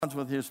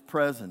with his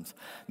presence.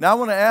 Now I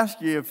want to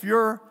ask you, if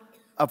you're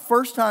a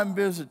first-time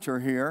visitor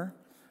here,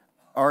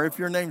 or if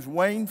your name's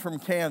Wayne from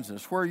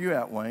Kansas, where are you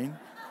at, Wayne?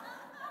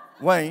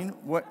 Wayne,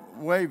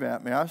 wave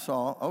at me. I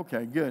saw.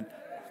 Okay, good.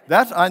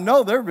 I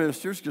know they're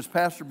visitors because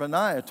Pastor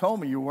Benaiah told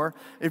me you were.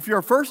 If you're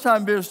a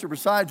first-time visitor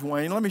besides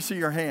Wayne, let me see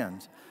your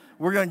hands.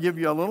 We're going to give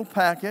you a little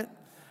packet.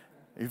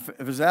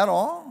 Is that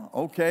all?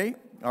 Okay.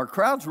 Our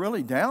crowd's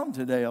really down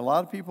today. A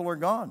lot of people are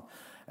gone.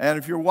 And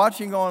if you're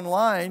watching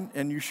online,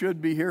 and you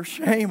should be here,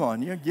 shame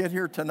on you. Get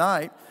here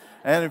tonight.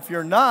 And if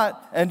you're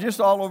not, and just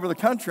all over the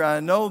country, I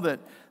know that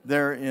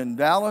they're in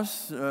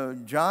Dallas,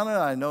 Jonna.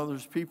 I know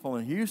there's people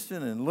in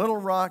Houston, and Little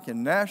Rock,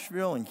 and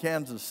Nashville, and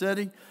Kansas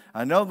City.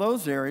 I know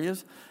those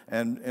areas.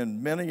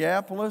 And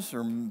Minneapolis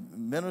or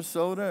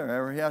Minnesota,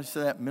 or how I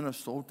say that,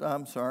 Minnesota,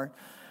 I'm sorry.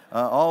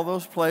 All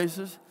those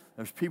places.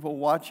 There's people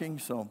watching,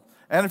 so...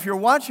 And if you're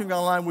watching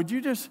online, would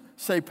you just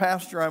say,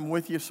 Pastor, I'm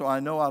with you, so I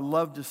know I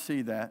love to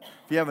see that.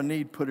 If you have a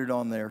need, put it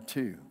on there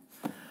too.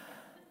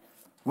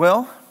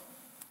 Well,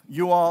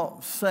 you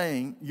all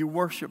saying you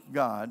worship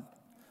God.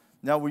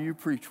 Now, will you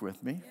preach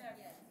with me?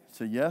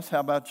 So yes, how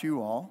about you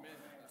all?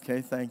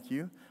 Okay, thank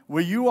you.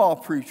 Will you all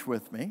preach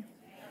with me?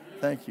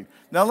 Thank you.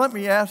 Now, let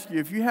me ask you,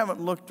 if you haven't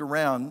looked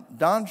around,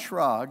 Don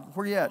Schrog,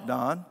 where you at,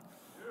 Don?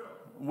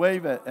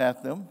 Wave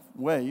at them,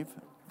 wave.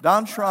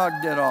 Don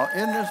Schrog did all.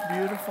 Isn't this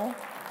beautiful?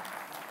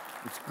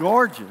 It's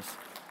gorgeous,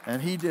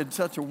 and he did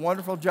such a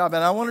wonderful job.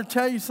 And I want to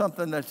tell you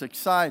something that's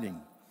exciting,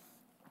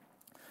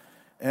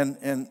 and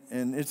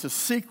it's a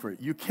secret.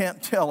 You can't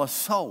tell a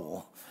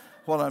soul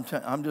what I'm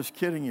telling. I'm just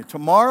kidding you.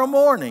 Tomorrow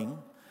morning,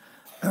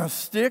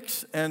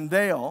 Sticks and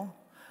Dale,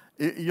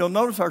 you'll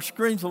notice our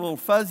screen's a little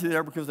fuzzy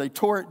there because they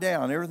tore it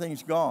down.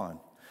 Everything's gone,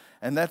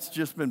 and that's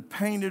just been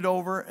painted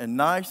over and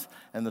nice,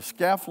 and the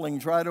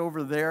scaffolding's right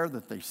over there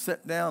that they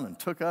set down and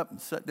took up and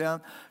set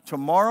down.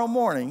 Tomorrow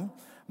morning,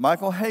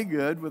 Michael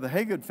Haygood with the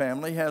Haygood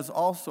family has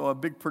also a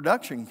big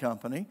production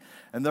company,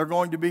 and they're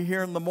going to be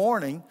here in the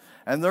morning,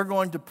 and they're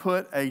going to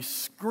put a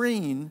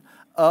screen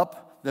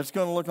up that's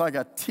going to look like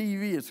a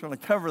TV. It's going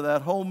to cover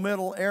that whole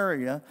middle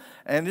area,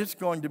 and it's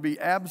going to be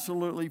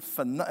absolutely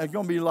phenomenal. It's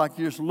going to be like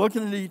you're just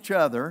looking at each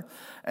other,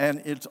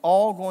 and it's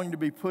all going to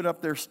be put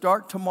up there.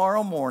 Start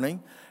tomorrow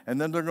morning,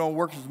 and then they're going to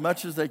work as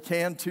much as they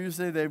can.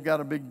 Tuesday, they've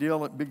got a big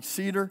deal at Big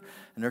Cedar,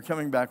 and they're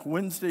coming back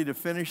Wednesday to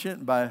finish it.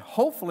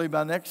 Hopefully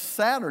by next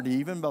Saturday,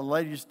 even by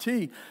Ladies'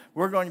 Tea,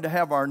 we're going to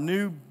have our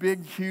new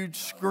big, huge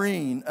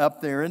screen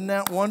up there. Isn't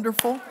that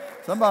wonderful?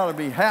 Somebody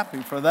will be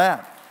happy for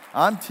that.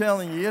 I'm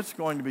telling you, it's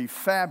going to be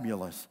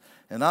fabulous,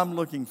 and I'm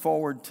looking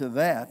forward to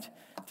that,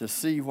 to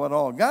see what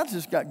all. God's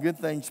just got good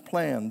things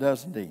planned,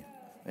 doesn't he?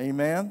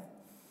 Amen?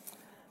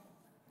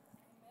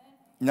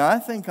 Now, I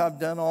think I've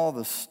done all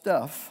the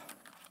stuff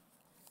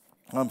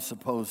I'm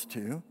supposed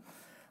to.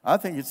 I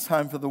think it's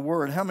time for the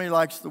Word. How many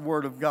likes the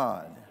Word of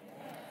God?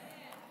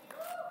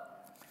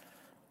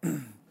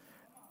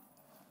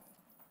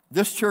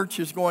 This church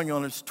is going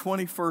on its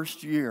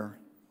 21st year.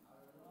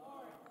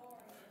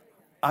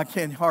 I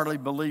can't hardly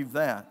believe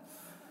that.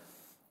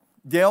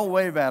 Dale,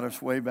 wave at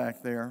us way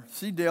back there.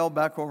 See Dale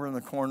back over in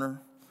the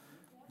corner?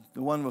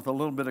 The one with a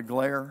little bit of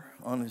glare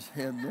on his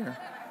head there.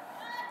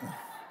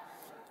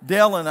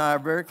 Dale and I are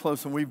very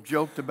close, and we've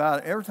joked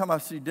about it. Every time I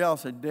see Dale, I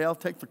say, Dale,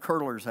 take the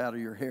curlers out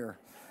of your hair.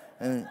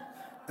 And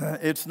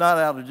it's not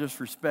out of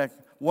disrespect.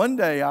 One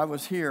day I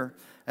was here,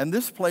 and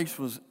this place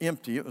was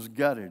empty. It was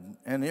gutted,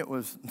 and it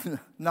was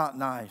not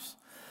nice.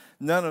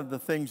 None of the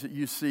things that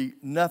you see,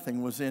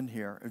 nothing was in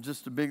here. It was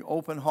just a big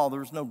open hall. There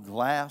was no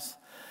glass.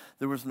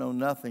 There was no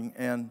nothing.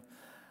 And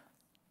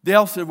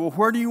Dale said, well,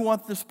 where do you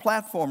want this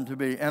platform to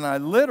be? And I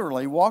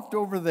literally walked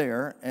over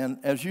there, and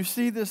as you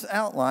see this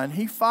outline,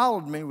 he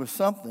followed me with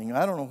something.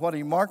 I don't know what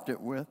he marked it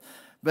with,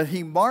 but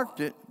he marked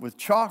it with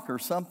chalk or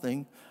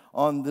something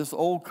on this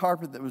old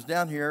carpet that was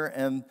down here,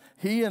 and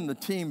he and the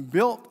team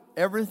built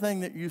everything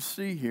that you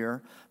see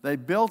here. They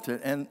built it,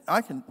 and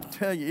I can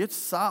tell you, it's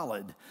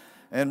solid.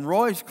 And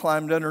Roy's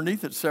climbed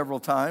underneath it several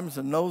times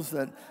and knows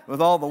that with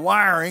all the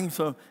wiring,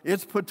 so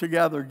it's put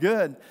together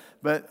good.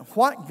 But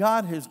what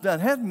God has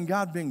done, hasn't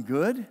God been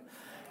good?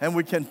 And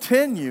we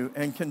continue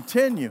and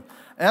continue.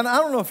 And I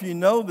don't know if you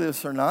know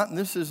this or not, and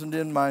this isn't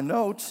in my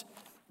notes.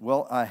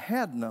 Well, I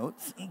had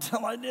notes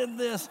until I did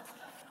this.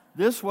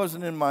 This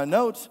wasn't in my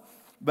notes,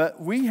 but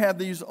we had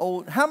these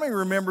old, how many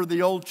remember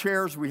the old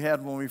chairs we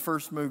had when we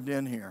first moved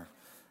in here?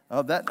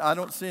 I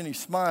don't see any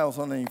smiles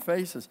on any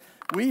faces.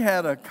 We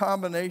had a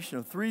combination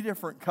of 3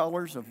 different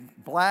colors of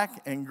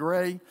black and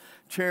gray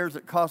chairs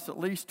that cost at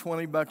least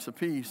 $20 a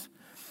piece.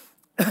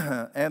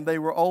 And they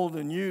were old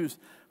and used.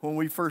 When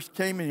we first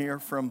came in here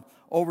from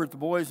over at the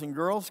Boys and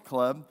Girls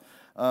Club,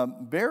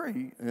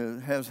 Barry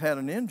has had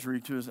an injury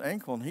to his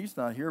ankle, and he's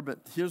not here, but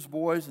his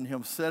boys and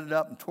him set it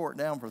up and tore it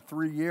down for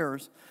 3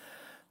 years.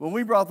 When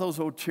we brought those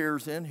old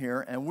chairs in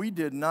here, and we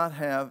did not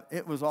have,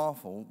 it was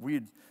awful.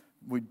 We'd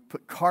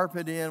put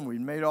carpet in.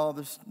 We'd made all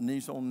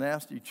these old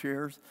nasty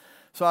chairs.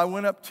 So I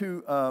went up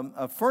to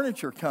a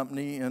furniture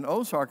company in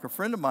Ozark, a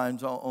friend of mine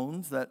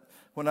owns, that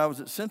when I was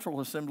at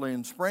Central Assembly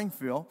in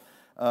Springfield,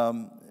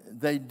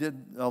 they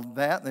did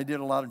that, and they did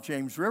a lot of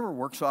James River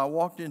work. So I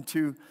walked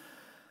into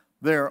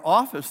their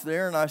office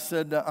there, and I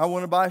said, I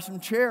want to buy some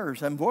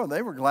chairs. And boy,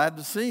 they were glad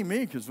to see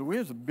me because we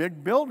was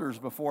big builders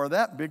before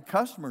that, big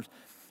customers.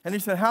 And he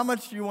said, how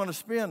much do you want to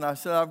spend? I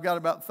said, I've got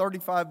about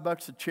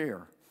 $35 a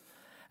chair.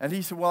 And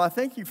he said, well, I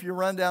think if you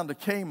run down to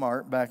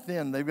Kmart back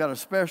then, they've got a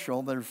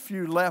special. There's a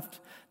few left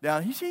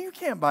down. He said, you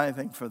can't buy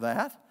anything for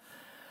that.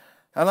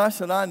 And I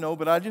said, I know,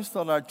 but I just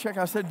thought I'd check.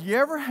 I said, do you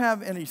ever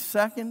have any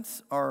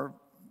seconds or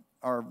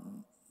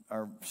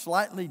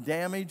slightly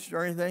damaged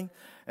or anything?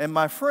 And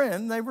my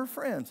friend, they were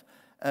friends.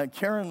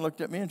 Karen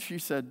looked at me and she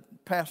said,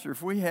 Pastor,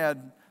 if we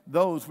had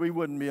those, we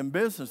wouldn't be in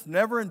business.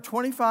 Never in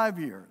 25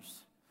 years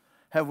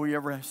have we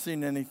ever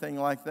seen anything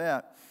like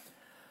that.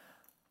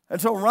 And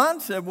so Ron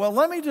said, well,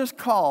 let me just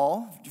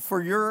call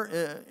for your,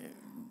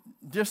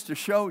 just to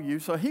show you.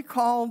 So he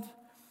called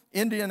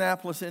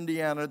Indianapolis,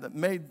 Indiana, that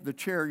made the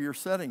chair you're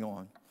sitting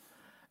on.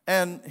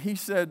 And he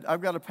said,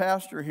 I've got a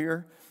pastor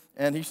here.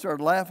 And he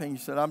started laughing. He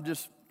said,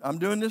 I'm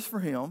doing this for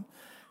him.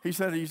 He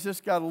said, he's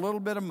just got a little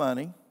bit of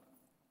money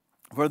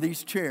for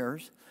these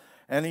chairs.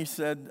 And he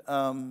said,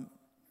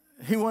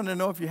 he wanted to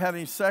know if you had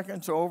any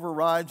seconds or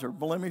overrides or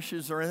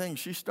blemishes or anything.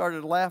 She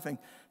started laughing.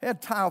 They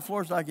had tile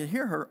floors, and I could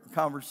hear her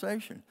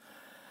conversation.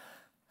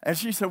 And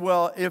she said,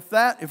 well,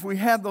 if we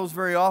had those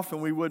very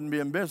often, we wouldn't be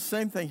in business.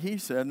 Same thing he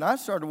said. And I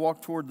started to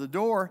walk toward the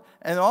door,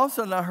 and all of a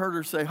sudden I heard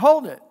her say,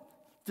 hold it,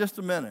 just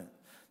a minute.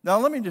 Now,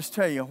 let me just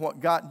tell you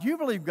do you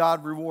believe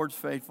God rewards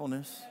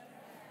faithfulness?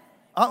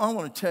 I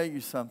want to tell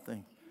you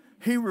something.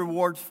 He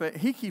rewards faith.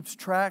 He keeps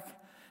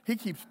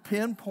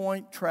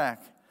pinpoint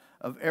track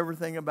of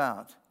everything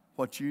about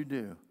what you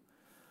do.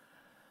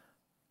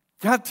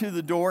 Got to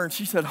the door, and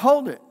she said,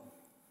 hold it.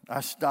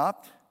 I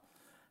stopped,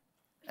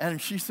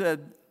 and she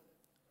said,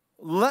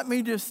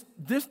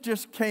 this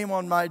just came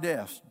on my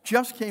desk.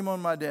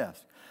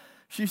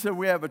 She said,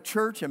 we have a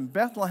church in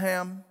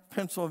Bethlehem,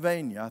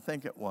 Pennsylvania, I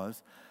think it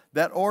was,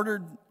 that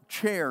ordered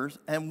chairs,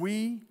 and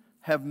we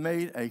have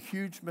made a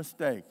huge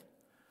mistake.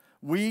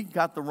 We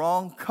got the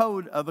wrong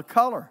code of the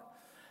color.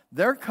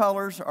 Their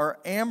colors are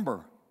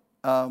amber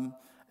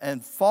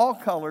and fall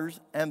colors,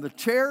 and the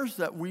chairs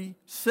that we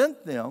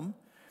sent them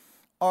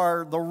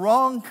are the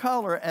wrong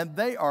color, and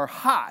they are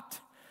hot.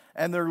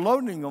 And they're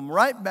loading them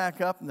right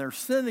back up, and they're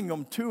sending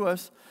them to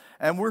us,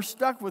 and we're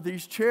stuck with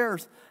these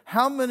chairs.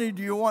 How many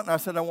do you want? And I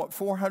said, I want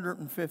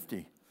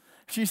 450.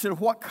 She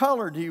said, what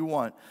color do you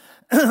want?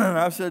 And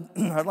I said,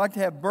 I'd like to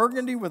have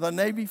burgundy with a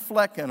navy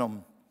fleck in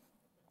them.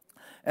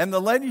 And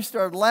the lady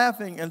started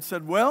laughing and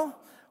said, well,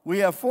 we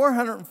have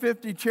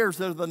 450 chairs.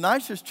 They're the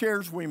nicest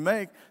chairs we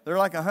make. They're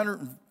like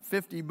 $150,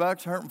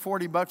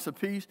 $140 a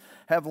piece,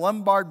 have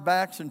Lombard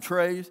backs and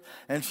trays.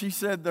 And she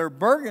said, they're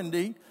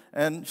burgundy.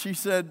 And she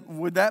said,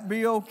 would that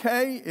be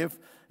okay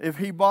if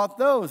he bought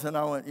those? And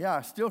I went, yeah,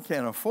 I still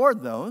can't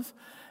afford those.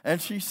 And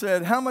she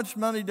said, how much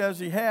money does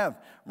he have?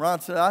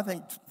 Ron said, I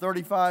think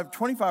 $25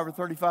 or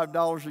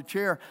 $35 a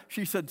chair.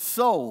 She said,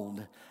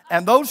 sold.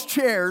 And those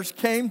chairs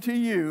came to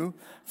you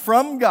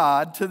from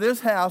God to this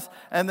house,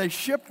 and they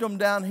shipped them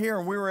down here,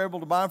 and we were able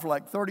to buy them for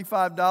like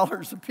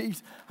 $35 a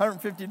piece,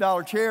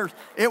 $150 chairs.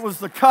 It was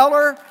the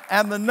color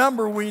and the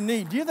number we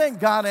need. Do you think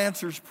God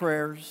answers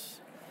prayers?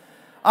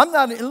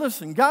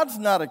 Listen, God's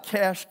not a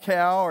cash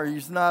cow, or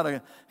he's not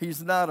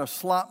a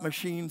slot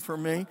machine for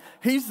me.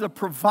 He's the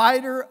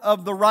provider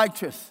of the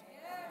righteous.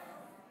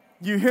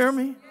 You hear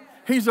me?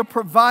 He's a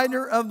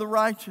provider of the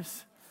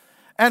righteous.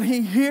 And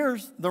he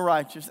hears the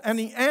righteous, and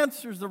he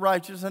answers the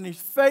righteous, and he's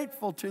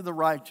faithful to the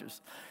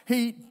righteous.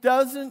 He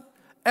doesn't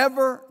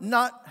ever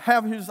not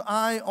have his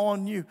eye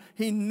on you.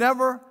 He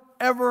never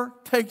ever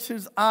takes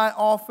his eye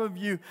off of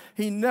you.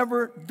 He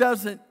never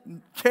doesn't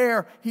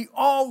care. He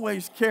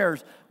always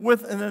cares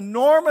with an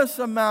enormous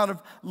amount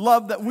of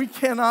love that we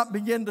cannot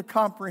begin to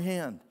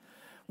comprehend.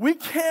 We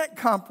can't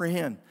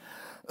comprehend.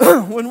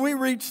 When we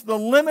reach the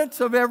limits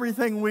of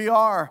everything we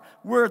are,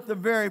 we're at the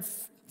very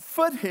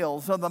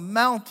foothills of the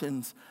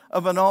mountains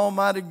of an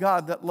almighty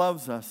God that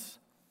loves us.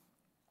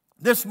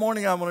 This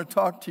morning I want to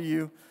talk to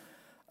you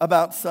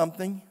about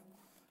something.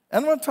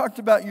 And I want to talk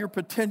about your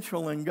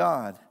potential in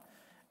God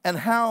and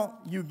how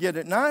you get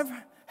it. Now, I've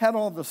had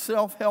all the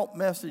self-help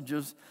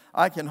messages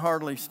I can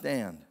hardly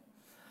stand.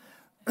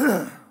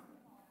 And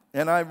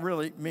I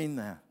really mean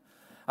that.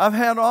 I've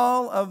had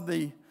all of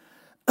the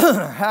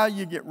how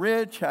you get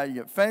rich, how you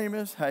get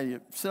famous, how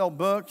you sell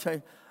books.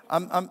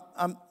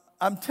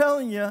 I'm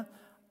telling you,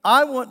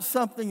 I want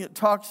something that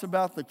talks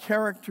about the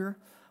character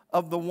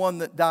of the one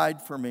that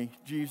died for me,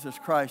 Jesus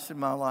Christ, in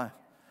my life.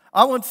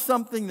 I want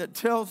something that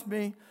tells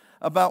me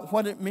about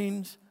what it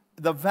means,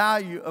 the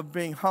value of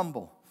being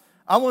humble.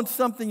 I want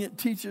something that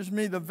teaches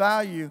me the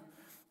value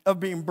of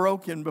being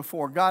broken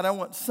before God. I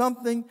want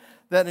something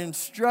that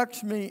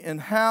instructs me in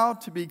how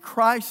to be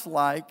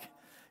Christ-like.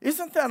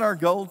 Isn't that our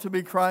goal, to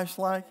be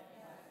Christ-like?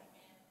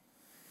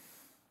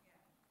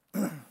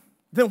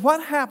 Then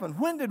what happened?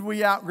 When did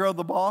we outgrow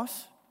the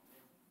boss?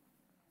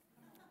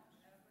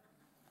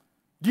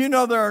 Do you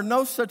know there are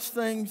no such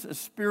things as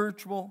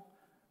spiritual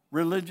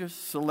religious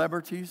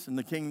celebrities in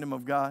the kingdom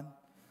of God?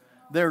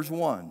 There's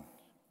one.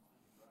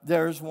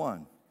 There's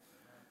one.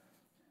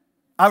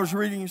 I was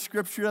reading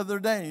scripture the other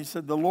day, and he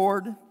said, the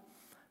Lord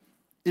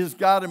is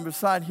God, and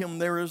beside him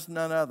there is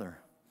none other.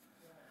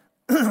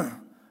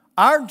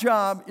 Our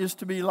job is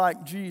to be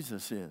like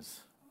Jesus is.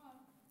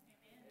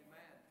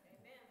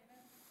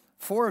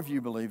 4 of you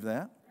believe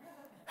that.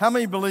 How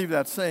many believe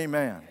that? Say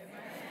amen.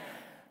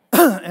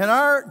 And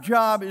our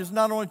job is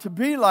not only to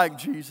be like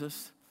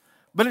Jesus,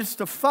 but it's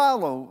to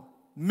follow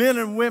men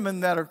and women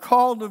that are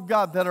called of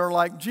God, that are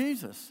like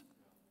Jesus.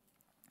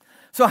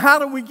 So how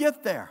do we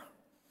get there?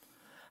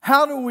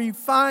 How do we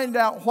find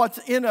out what's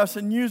in us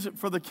and use it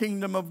for the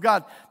kingdom of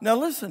God? Now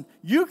listen,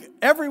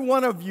 every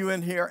one of you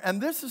in here,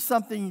 and this is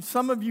something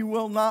some of you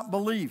will not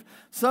believe.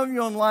 Some of you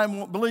online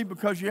won't believe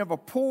because you have a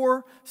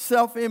poor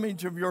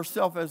self-image of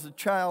yourself as a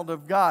child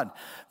of God.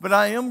 But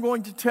I am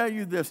going to tell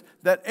you this,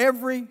 that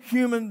every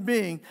human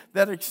being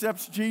that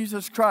accepts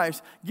Jesus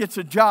Christ gets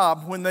a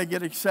job when they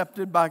get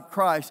accepted by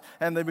Christ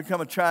and they become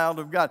a child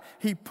of God.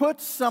 He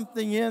puts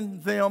something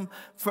in them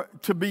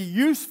to be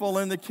useful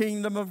in the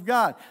kingdom of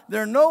God.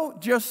 They're no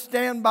just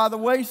stand by the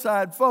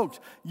wayside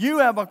folks. You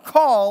have a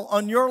call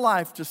on your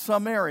life to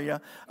some area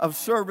of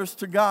service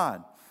to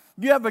God.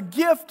 You have a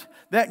gift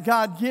that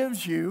God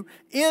gives you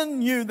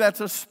in you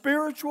that's a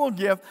spiritual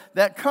gift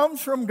that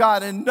comes from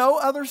God and no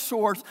other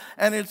source,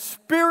 and it's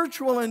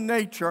spiritual in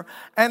nature,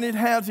 and it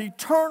has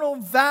eternal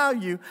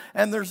value,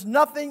 and there's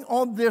nothing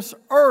on this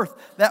earth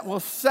that will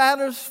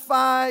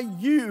satisfy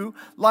you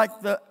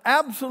like the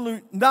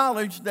absolute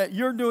knowledge that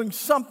you're doing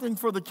something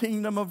for the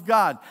kingdom of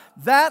God.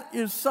 That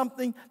is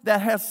something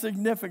that has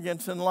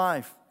significance in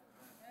life.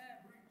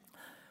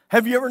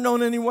 Have you ever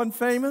known anyone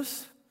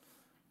famous?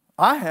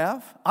 I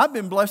have. I've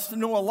been blessed to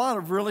know a lot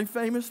of really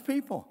famous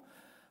people.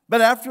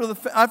 But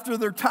after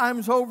their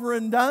time's over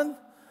and done,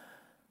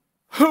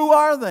 who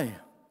are they?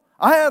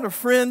 I had a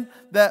friend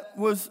that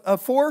was a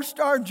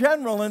 4-star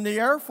general in the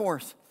Air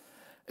Force.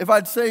 If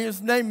I'd say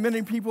his name,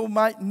 many people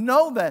might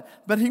know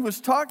that. But he was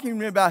talking to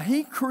me about,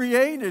 he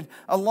created,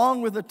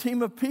 along with a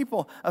team of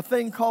people, a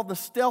thing called the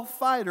stealth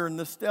fighter and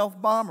the stealth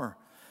bomber.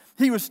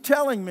 He was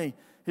telling me,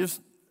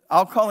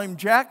 I'll call him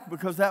Jack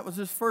because that was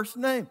his first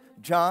name,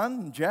 John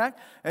and Jack.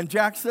 And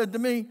Jack said to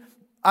me,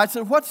 I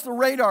said, what's the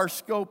radar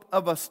scope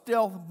of a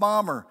stealth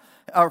bomber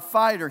or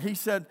fighter? He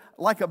said,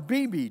 like a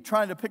BB,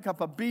 trying to pick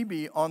up a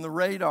BB on the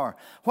radar.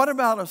 What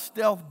about a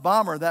stealth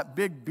bomber, that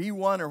big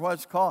B-1 or what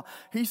it's called?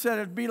 He said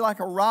it'd be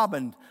like a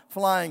robin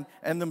flying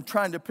and them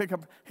trying to pick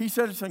up. He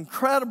said it's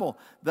incredible,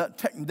 the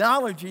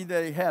technology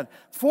that he had.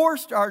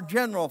 4-star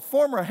general,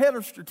 former head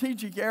of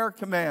Strategic Air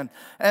Command.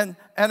 And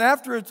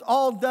after it's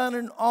all done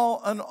and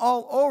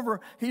all over,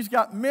 he's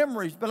got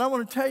memories. But I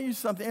want to tell you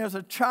something. As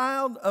a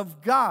child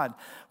of God,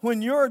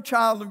 when you're a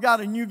child of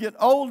God and you get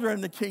older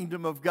in the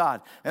kingdom of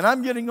God, and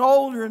I'm getting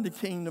older in the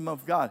kingdom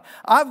of God,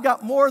 I've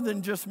got more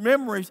than just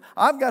memories.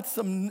 I've got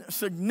some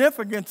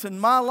significance in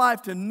my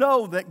life to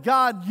know that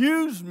God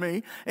used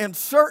me in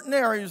certain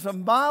areas of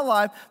my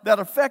life that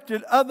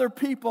affected other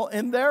people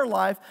in their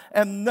life,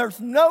 and there's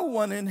no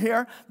one in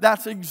here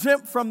that's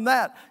exempt from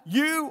that.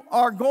 You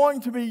are going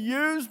to be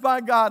used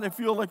by God if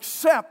you'll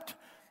accept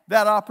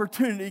that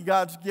opportunity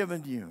God's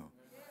given you.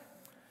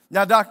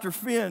 Now, Dr.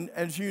 Finn,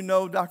 as you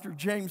know, Dr.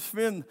 James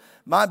Finn,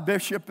 my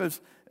bishop is,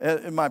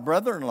 and my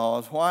brother-in-law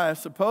is why, I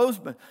suppose,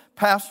 but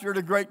pastored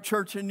a great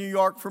church in New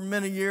York for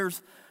many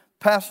years,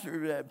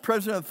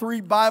 president of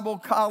 3 Bible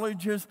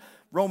colleges,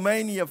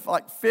 Romania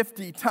like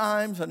 50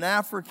 times, and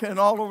Africa and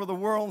all over the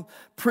world,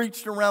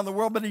 preached around the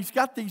world. But he's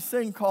got these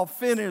things called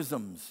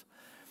Finnisms.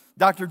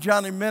 Dr.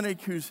 Johnny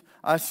Minnick,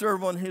 I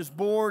serve on his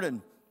board,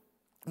 and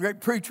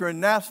great preacher in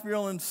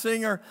Nashville and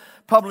singer,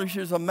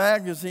 publishes a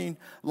magazine,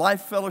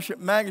 Life Fellowship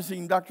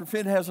magazine. Dr.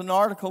 Finn has an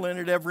article in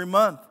it every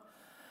month.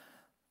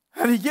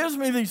 And he gives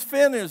me these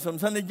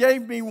Finnisms, and he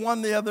gave me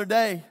one the other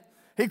day.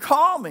 He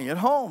called me at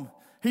home.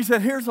 He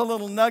said, here's a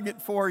little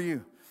nugget for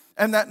you.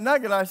 And that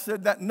nugget, I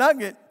said, that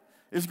nugget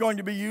is going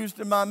to be used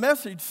in my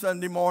message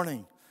Sunday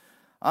morning.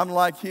 I'm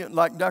like him,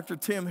 like Dr.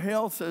 Tim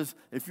Hill says,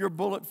 if your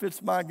bullet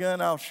fits my gun,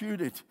 I'll shoot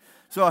it.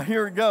 So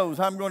here it goes.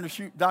 I'm going to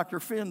shoot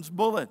Dr. Finn's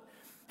bullet.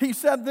 He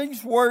said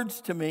these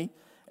words to me,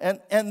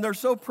 and they're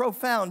so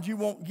profound, you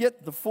won't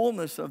get the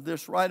fullness of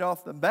this right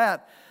off the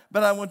bat,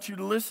 but I want you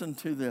to listen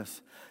to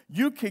this.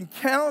 You can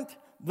count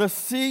the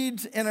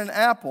seeds in an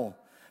apple,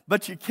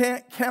 but you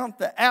can't count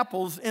the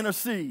apples in a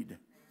seed.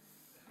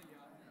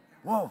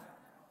 Whoa.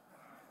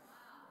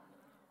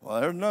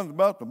 Well, there's nothing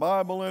about the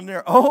Bible in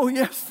there. Oh,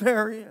 yes,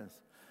 there is.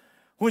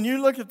 When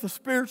you look at the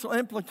spiritual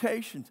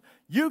implications,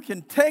 you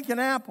can take an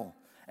apple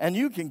and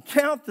you can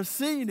count the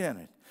seed in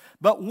it.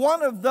 But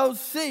one of those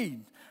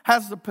seeds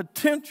has the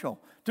potential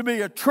to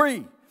be a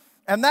tree.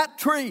 And that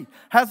tree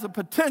has the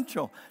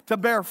potential to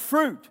bear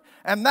fruit.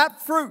 And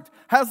that fruit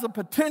has the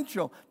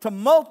potential to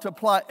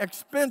multiply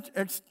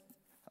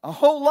a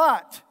whole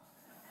lot.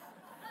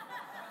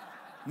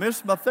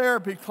 Missed my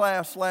therapy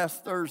class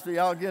last Thursday.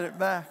 I'll get it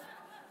back.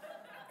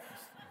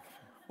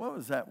 What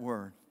was that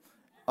word?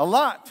 A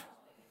lot.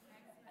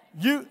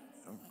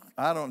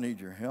 I don't need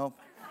your help.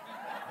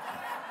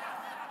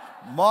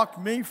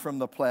 Mock me from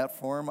the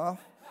platform.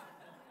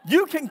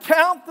 You can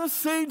count the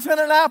seeds in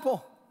an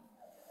apple,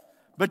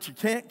 but you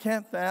can't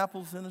count the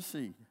apples in a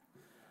seed.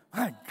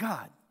 My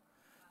God,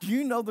 do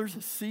you know there's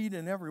a seed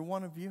in every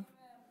one of you?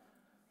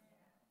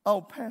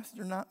 Oh,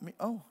 Pastor, not me.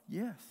 Oh,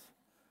 yes.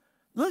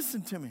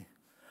 Listen to me.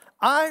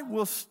 I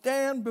will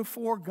stand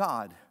before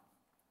God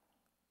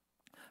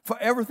for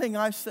everything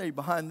I say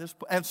behind this,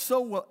 and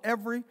so will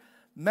every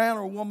man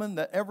or woman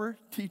that ever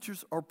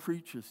teaches or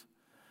preaches.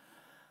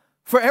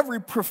 For every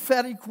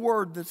prophetic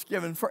word that's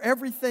given, for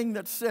everything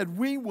that's said,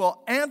 we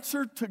will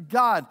answer to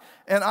God.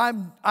 And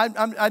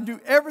I do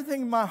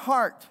everything in my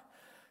heart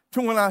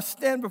to, when I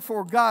stand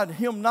before God,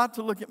 Him not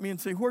to look at me and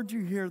say, where'd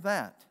you hear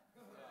that?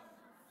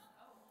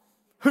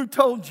 Who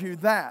told you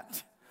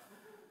that?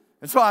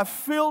 And so I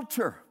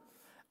filter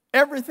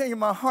everything in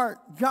my heart.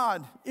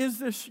 God, is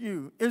this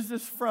you? Is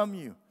this from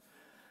you?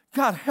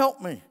 God,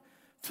 help me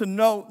to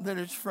know that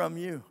it's from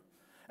you.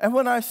 And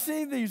when I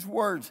see these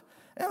words,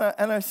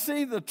 and I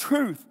see the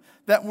truth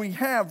that we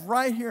have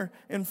right here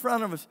in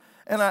front of us,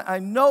 and I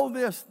know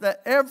this,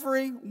 that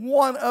every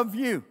one of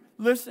you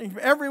listening,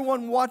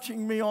 everyone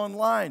watching me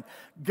online,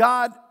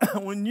 God,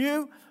 when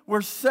you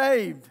were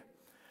saved,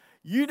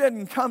 you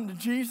didn't come to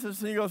Jesus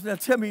and He goes, now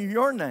tell me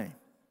your name.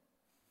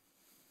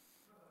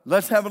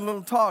 Let's have a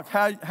little talk.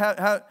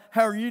 How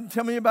are you?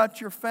 Tell me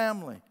about your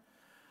family.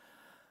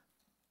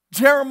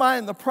 Jeremiah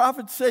and the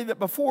prophets say that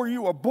before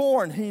you were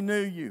born, He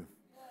knew you.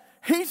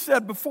 He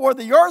said before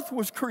the earth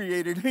was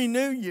created, He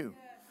knew you.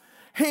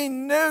 He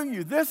knew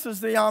you. This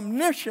is the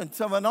omniscience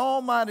of an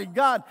almighty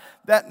God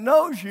that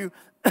knows you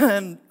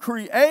and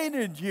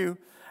created you.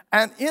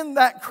 And in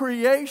that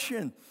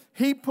creation,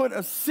 He put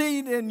a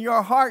seed in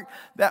your heart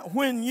that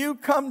when you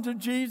come to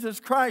Jesus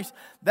Christ,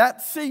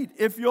 that seed,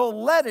 if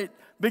you'll let it,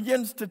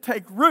 begins to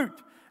take root.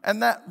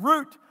 And that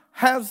root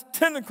has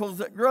tentacles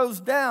that grows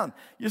down.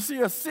 You see,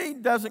 a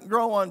seed doesn't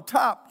grow on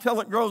top till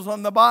it grows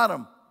on the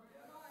bottom.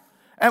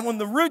 And when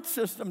the root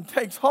system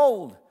takes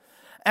hold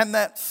and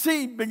that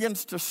seed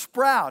begins to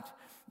sprout,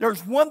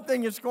 there's one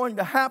thing that's going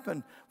to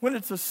happen when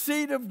it's a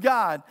seed of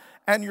God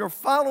and you're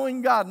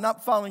following God,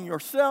 not following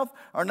yourself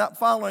or not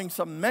following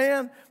some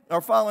man or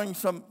following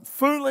some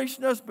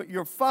foolishness, but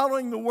you're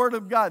following the Word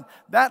of God.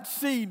 That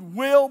seed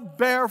will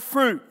bear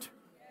fruit.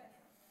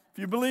 If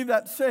you believe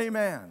that, say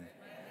amen.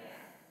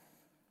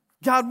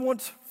 God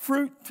wants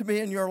fruit to be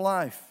in your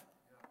life.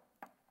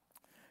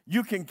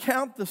 You can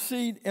count the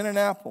seed in an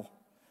apple,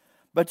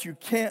 but you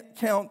can't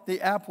count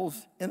the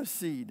apples in a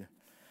seed.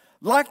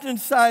 Locked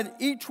inside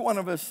each one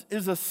of us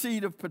is a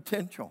seed of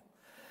potential.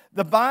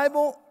 The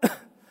Bible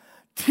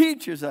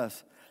teaches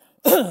us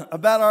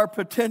about our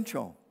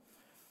potential.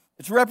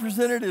 It's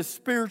represented as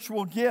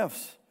spiritual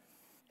gifts.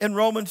 In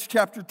Romans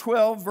chapter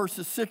 12,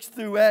 verses 6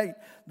 through 8,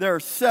 there are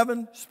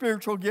 7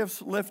 spiritual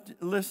gifts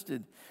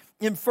listed.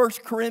 In 1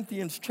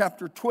 Corinthians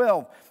chapter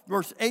 12,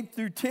 verse 8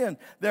 through 10,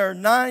 there are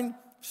 9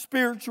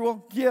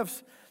 spiritual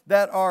gifts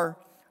that are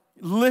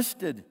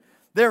listed.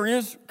 There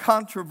is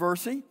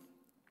controversy.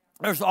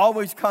 There's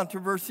always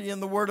controversy in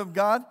the Word of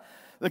God.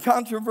 The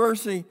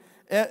controversy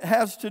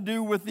has to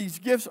do with these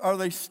gifts. Are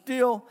they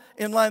still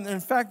in line? In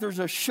fact, there's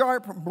a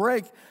sharp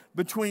break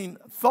between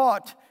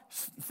thought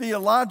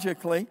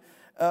theologically,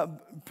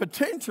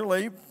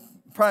 potentially,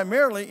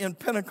 primarily in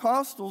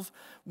Pentecostals.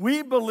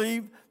 We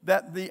believe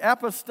that the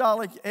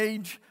apostolic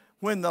age,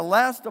 when the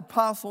last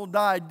apostle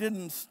died,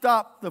 didn't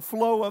stop the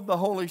flow of the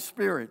Holy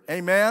Spirit.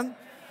 Amen?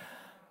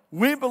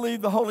 We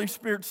believe the Holy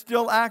Spirit's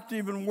still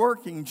active and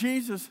working.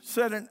 Jesus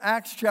said in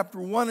Acts chapter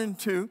 1 and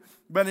 2,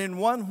 but in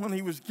 1, when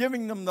He was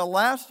giving them the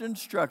last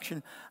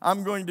instruction,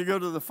 I'm going to go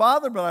to the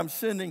Father, but I'm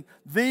sending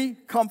the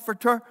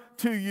Comforter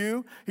to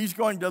you. He's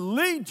going to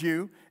lead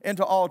you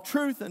into all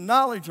truth and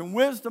knowledge and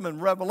wisdom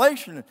and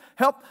revelation and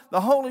help.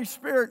 The Holy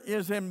Spirit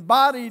is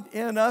embodied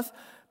in us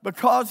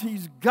because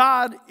He's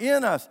God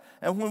in us.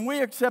 And when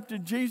we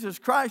accepted Jesus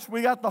Christ,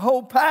 we got the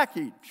whole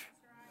package.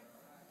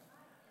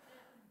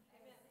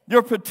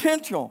 Your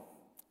potential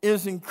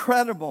is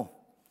incredible.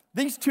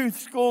 These 2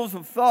 schools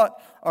of thought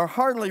are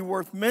hardly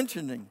worth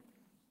mentioning.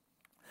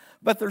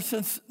 But there's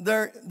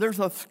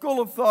a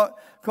school of thought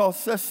called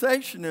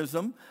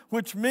cessationism,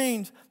 which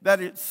means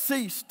that it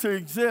ceased to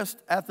exist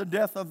at the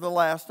death of the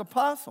last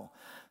apostle.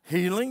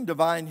 Healing,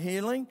 divine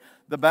healing,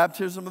 the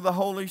baptism of the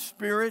Holy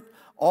Spirit,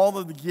 all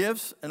of the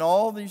gifts, and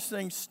all these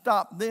things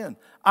stopped then.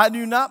 I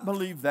do not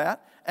believe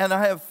that. And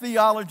I have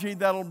theology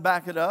that'll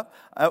back it up,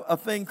 a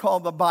thing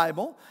called the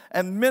Bible,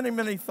 and many,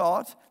 many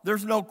thoughts.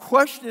 There's no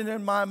question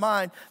in my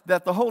mind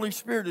that the Holy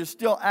Spirit is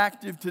still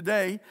active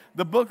today.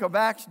 The book of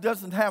Acts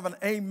doesn't have an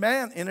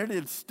amen in it.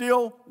 It's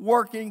still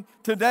working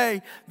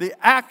today. The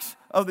Acts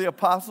of the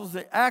apostles,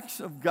 the acts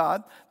of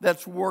God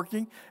that's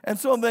working. And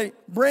so they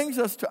brings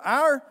us to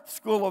our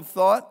school of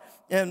thought,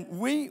 and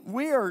we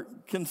are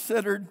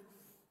considered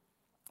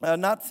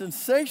not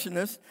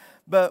cessationists,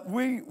 but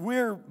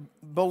we're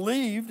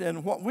believed,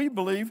 and what we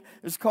believe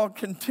is called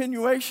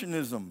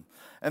continuationism.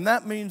 And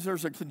that means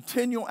there's a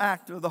continual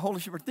act of the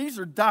Holy Spirit. These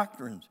are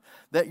doctrines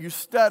that you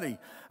study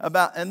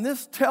about. And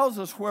this tells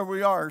us where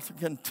we are. It's a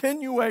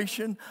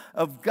continuation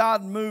of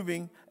God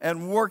moving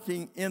and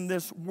working in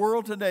this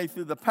world today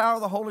through the power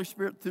of the Holy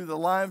Spirit, through the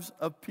lives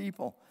of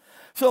people.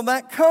 So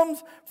that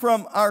comes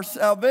from our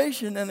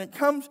salvation, and it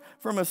comes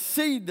from a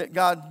seed that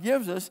God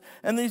gives us.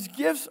 And these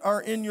gifts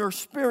are in your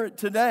spirit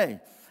today.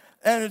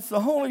 And it's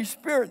the Holy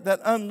Spirit that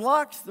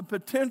unlocks the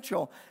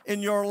potential in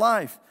your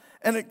life.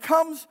 And it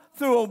comes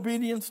through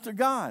obedience to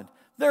God.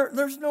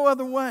 There's no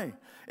other way.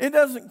 It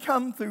doesn't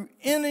come through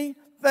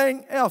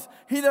anything else.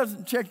 He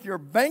doesn't check your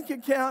bank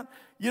account.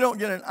 You don't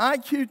get an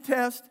IQ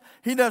test.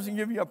 He doesn't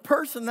give you a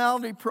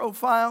personality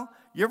profile.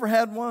 You ever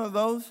had one of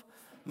those?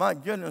 My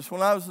goodness,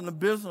 when I was in the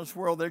business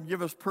world, they'd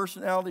give us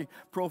personality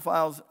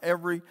profiles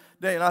every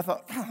day. And I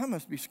thought, God, I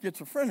must be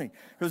schizophrenic.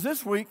 Because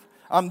this week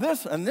I'm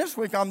this, and this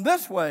week I'm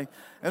this way.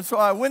 And so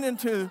I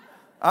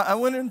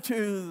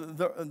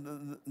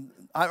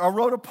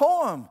wrote a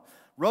poem.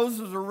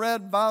 Roses are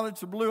red,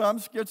 violets are blue. I'm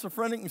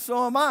schizophrenic, and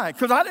so am I.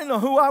 Because I didn't know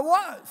who I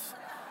was.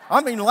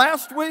 I mean,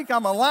 last week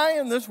I'm a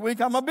lion. This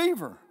week I'm a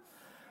beaver.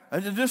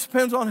 And it just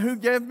depends on who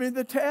gave me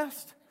the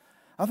test.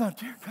 I thought,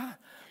 dear God.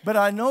 But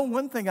I know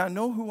one thing. I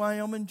know who I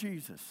am in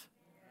Jesus.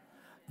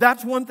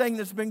 That's one thing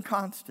that's been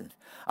constant.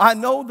 I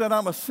know that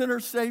I'm a sinner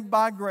saved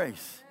by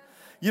grace.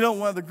 You know,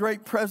 one of the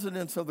great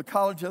presidents of the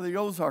College of the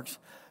Ozarks,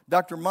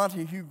 Dr.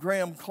 Montague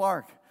Graham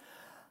Clark.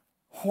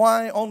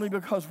 Why? Only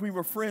because we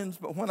were friends.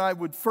 But when I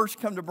would first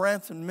come to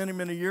Branson many,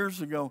 many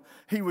years ago,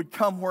 he would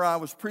come where I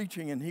was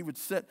preaching, and he would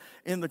sit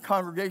in the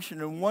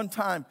congregation. And one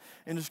time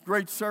in this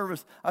great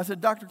service, I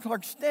said, Dr.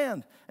 Clark,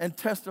 stand and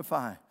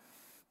testify.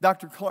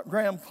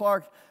 Graham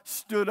Clark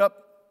stood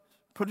up,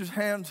 put his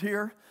hands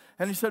here,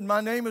 and he said,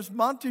 my name is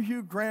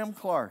Montague Graham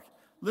Clark.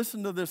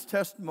 Listen to this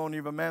testimony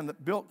of a man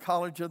that built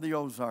College of the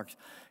Ozarks.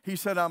 He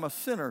said, I'm a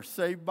sinner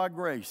saved by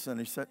grace. And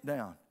he sat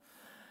down.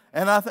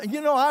 And I think,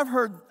 I've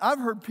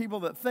heard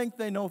people that think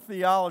they know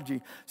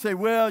theology say,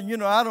 well,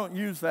 I don't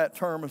use that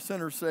term, a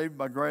sinner saved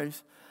by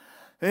grace,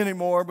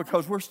 anymore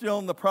because we're still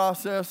in the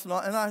process. And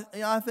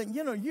I think,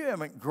 you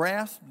haven't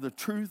grasped the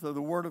truth of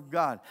the Word of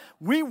God.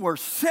 We were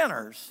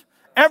sinners.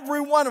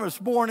 Every one of us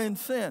born in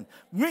sin.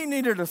 We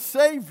needed a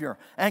Savior.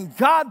 And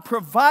God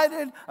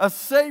provided a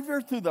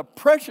Savior through the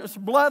precious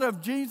blood of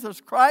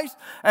Jesus Christ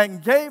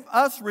and gave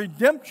us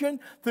redemption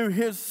through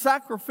His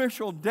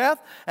sacrificial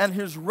death, and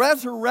His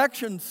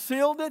resurrection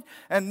sealed it.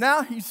 And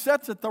now He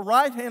sits at the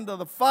right hand of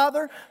the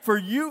Father for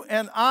you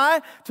and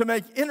I to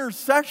make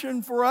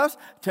intercession for us,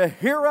 to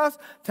hear us,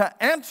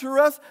 to answer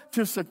us,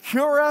 to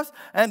secure us,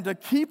 and to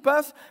keep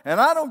us.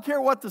 And I don't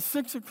care what the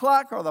 6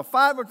 o'clock or the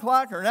 5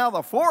 o'clock or now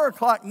the 4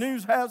 o'clock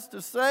news has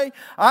to say.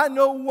 I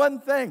know one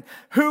thing: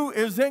 who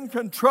is in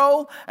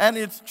control, and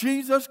it's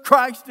Jesus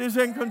Christ is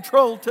in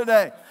control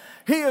today.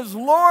 He is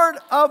Lord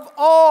of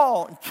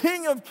all,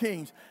 King of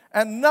kings,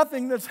 and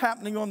nothing that's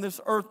happening on this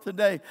earth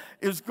today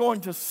is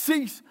going to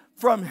cease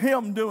from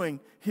Him doing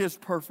His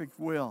perfect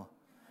will.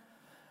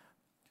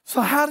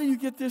 So how do you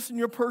get this in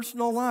your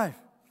personal life?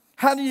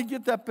 How do you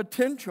get that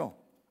potential?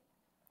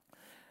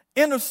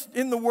 In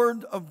the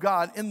Word of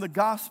God, in the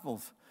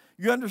Gospels,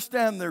 you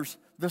understand there's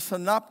the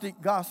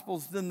synoptic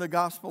Gospels, then the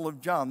Gospel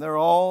of John. They're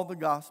all the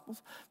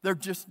Gospels. They're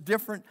just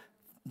different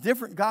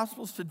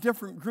Gospels to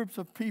different groups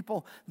of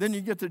people. Then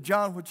you get to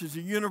John, which is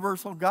a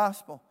universal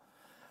Gospel.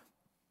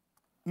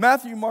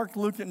 Matthew, Mark,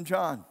 Luke, and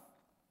John.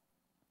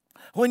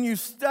 When you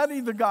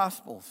study the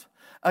Gospels,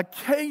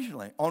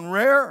 occasionally, on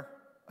rare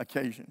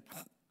occasion,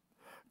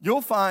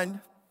 you'll find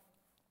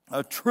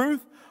a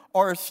truth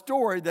or a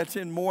story that's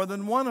in more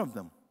than one of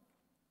them.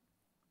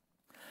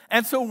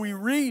 And so we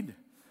read,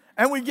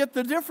 and we get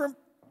the different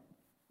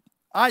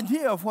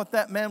idea of what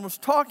that man was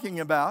talking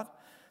about.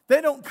 They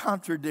don't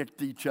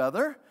contradict each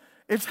other.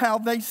 It's how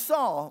they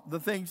saw the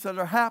things that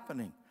are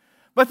happening.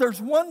 But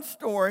there's one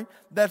story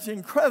that's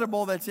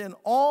incredible that's in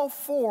all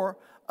 4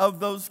 of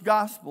those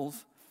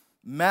Gospels: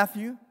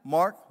 Matthew,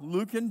 Mark,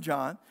 Luke, and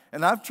John.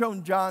 And I've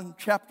chosen John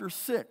chapter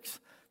 6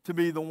 to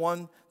be the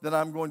one that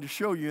I'm going to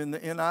show you in the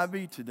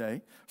NIV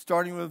today,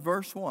 starting with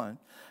verse 1.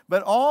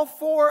 But all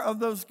 4 of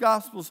those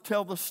Gospels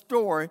tell the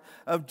story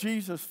of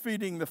Jesus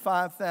feeding the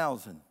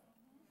 5,000.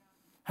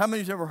 How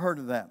many's ever heard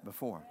of that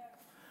before?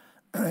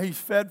 He's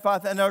fed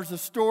 5,000. And there's a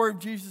story of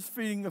Jesus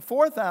feeding the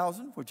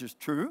 4,000, which is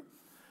true.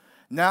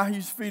 Now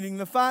He's feeding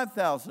the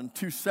 5,000,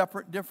 2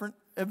 separate different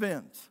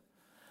events.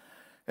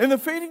 In the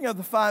feeding of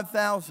the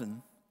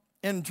 5,000,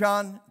 in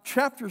John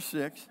chapter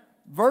 6,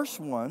 verse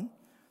 1,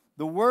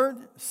 the Word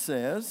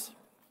says,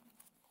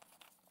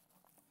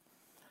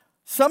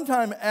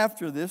 sometime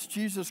after this,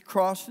 Jesus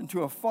crossed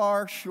into a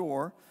far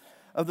shore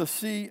of the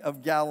Sea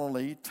of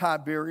Galilee,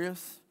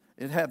 Tiberias.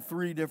 It had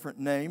 3 different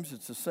names.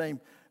 It's the same.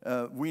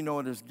 We know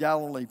it as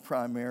Galilee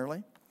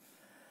primarily.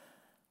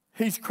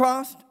 He's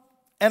crossed,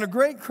 and a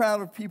great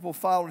crowd of people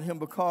followed Him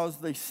because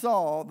they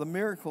saw the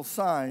miracle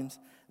signs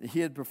that He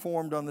had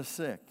performed on the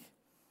sick.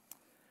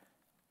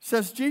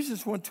 says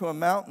Jesus went to a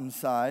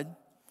mountainside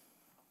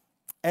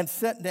and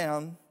sat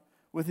down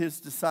with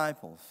his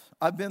disciples.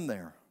 I've been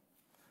there.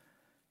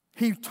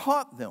 He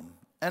taught them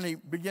and he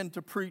began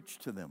to preach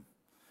to them.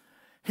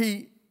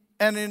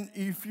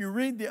 If you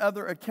read the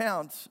other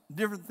accounts,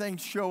 different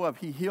things show up.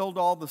 He healed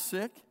all the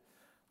sick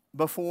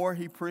before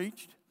he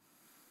preached.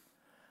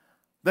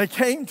 They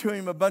came to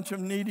him, a bunch of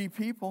needy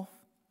people.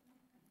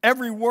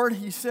 Every word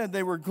he said,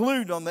 they were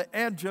glued on the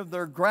edge of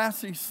their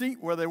grassy seat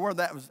where they were.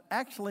 That was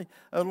actually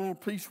a little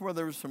piece where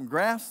there was some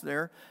grass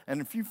there. And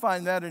if you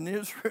find that in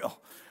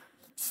Israel,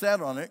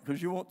 set on it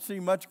because you won't see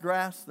much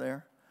grass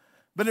there.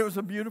 But it was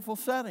a beautiful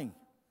setting.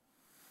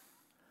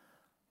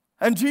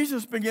 And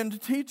Jesus began to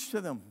teach to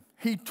them.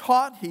 He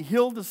taught, he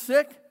healed the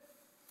sick.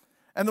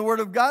 And the Word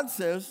of God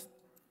says,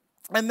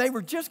 and they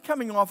were just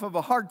coming off of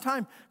a hard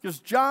time because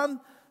John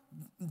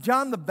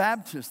the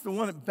Baptist, the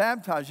one that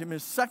baptized him,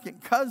 his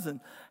second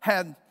cousin,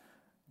 had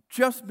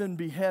just been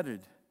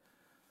beheaded.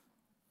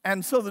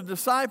 And so the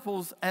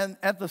disciples, and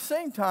at the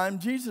same time,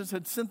 Jesus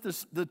had sent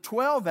the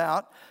 12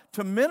 out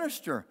to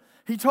minister.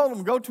 He told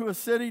them, go to a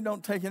city,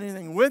 don't take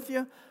anything with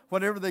you.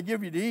 Whatever they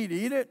give you to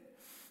eat it.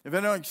 If they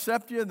don't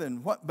accept you,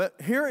 then what? But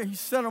here he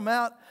sent them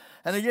out,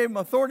 and he gave them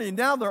authority. And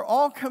now they're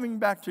all coming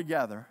back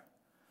together.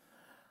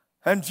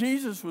 And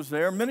Jesus was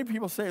there. Many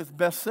people say it's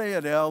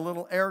Bethsaida, a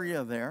little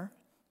area there.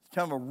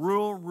 Kind of a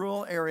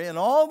rural area. And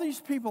all these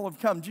people have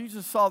come.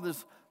 Jesus saw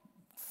this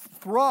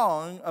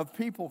throng of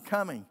people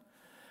coming.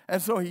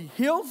 And so he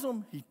heals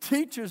them, he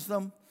teaches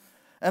them,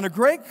 and a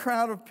great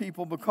crowd of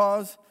people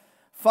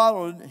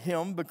followed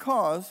him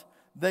because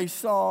they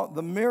saw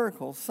the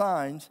miracle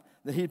signs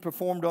that he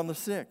performed on the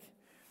sick.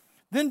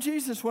 Then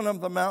Jesus went up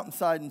the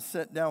mountainside and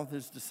sat down with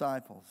his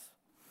disciples.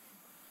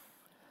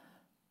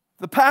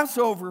 The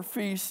Passover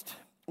feast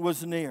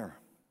was near.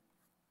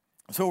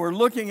 So we're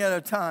looking at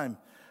a time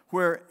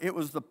where it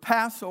was the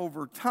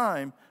Passover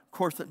time, of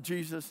course, that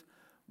Jesus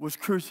was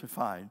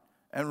crucified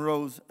and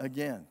rose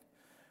again.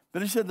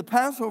 But he said the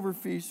Passover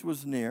feast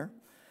was near.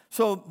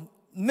 So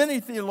many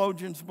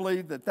theologians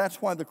believe that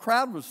that's why the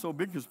crowd was so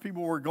big, because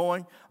people were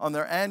going on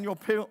their annual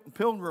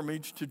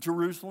pilgrimage to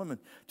Jerusalem and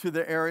to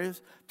the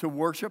areas to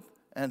worship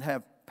and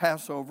have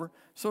Passover.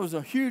 So it was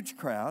a huge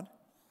crowd.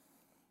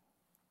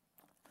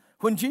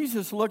 When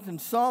Jesus looked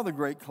and saw the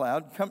great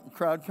crowd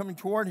coming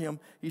toward him,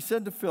 he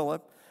said to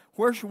Philip,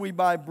 where shall we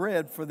buy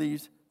bread for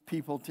these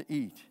people to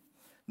eat?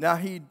 Now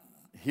he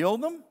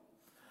healed them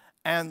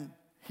and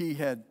he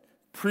had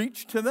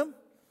preached to them,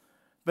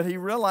 but he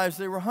realized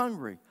they were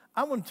hungry.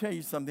 I want to tell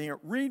you something here.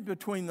 Read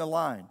between the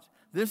lines.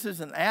 This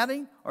isn't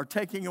adding or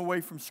taking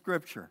away from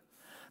Scripture.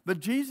 But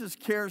Jesus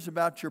cares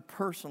about your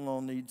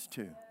personal needs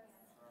too.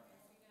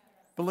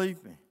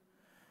 Believe me.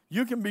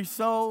 You can be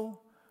so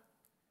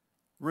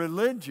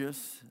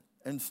religious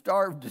and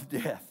starved to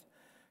death.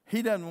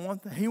 He doesn't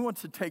want that. He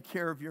wants to take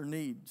care of your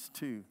needs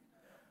too.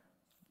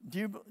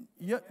 Do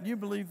you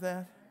believe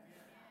that?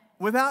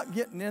 Without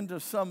getting into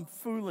some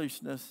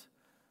foolishness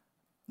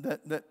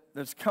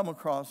that's come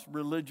across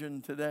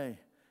religion today.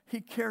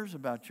 He cares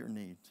about your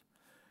needs.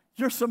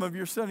 Some of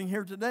you are sitting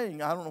here today,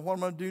 and I don't know what I'm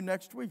going to do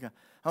next week. I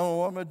don't know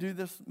what I'm going to do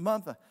this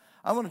month.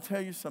 I want to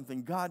tell you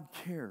something. God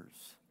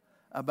cares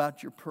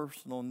about your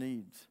personal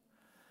needs.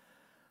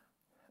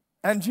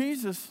 And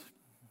Jesus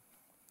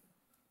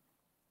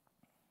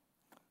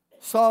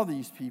saw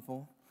these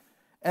people,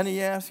 and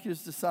he asked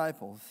his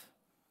disciples,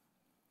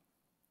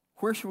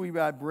 where shall we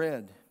buy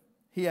bread?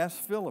 He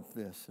asked Philip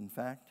this, in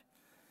fact.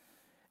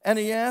 And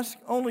he asked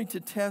only to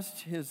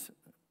test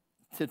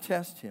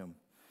him.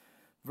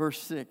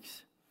 Verse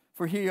 6,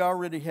 for he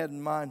already had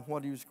in mind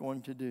what he was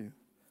going to do.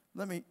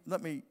 Let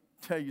me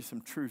tell you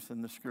some truth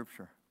in the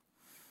Scripture.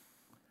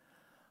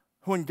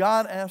 When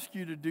God asks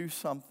you to do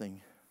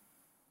something,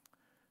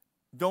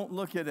 don't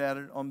look at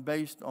it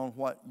based on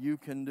what you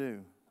can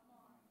do.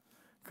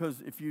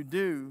 Because if you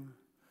do,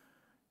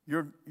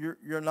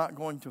 you're not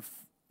going to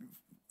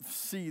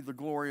see the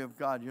glory of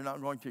God. You're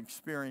not going to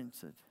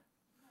experience it.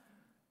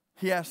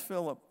 He asked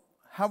Philip,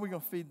 how are we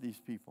going to feed these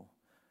people?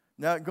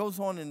 Now it goes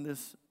on in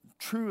this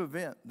true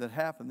event that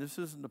happened. This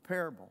isn't a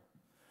parable.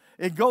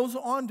 It goes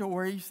on to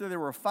where he said there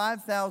were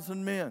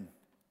 5,000 men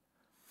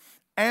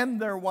and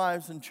their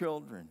wives and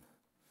children.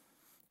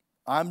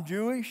 I'm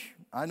Jewish.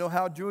 I know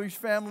how Jewish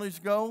families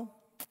go.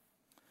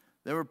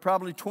 There were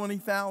probably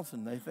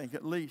 20,000, they think,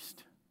 at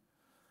least.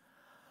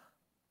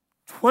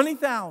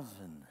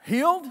 20,000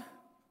 healed,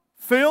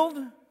 filled,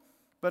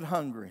 but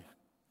hungry.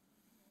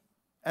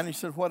 And he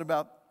said, what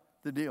about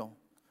the deal,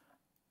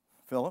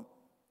 Philip?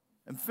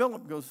 And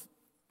Philip goes,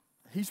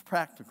 he's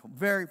practical,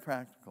 very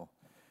practical.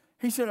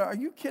 He said, are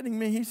you kidding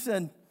me? He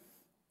said,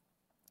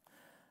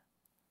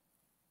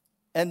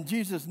 and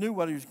Jesus knew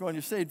what he was going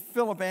to say.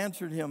 Philip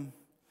answered him,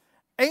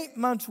 8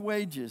 months'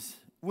 wages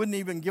wouldn't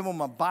even give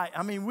them a bite.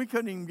 I mean, we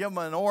couldn't even give them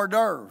an hors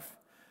d'oeuvre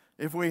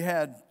if we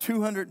had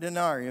 200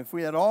 denarii, if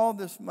we had all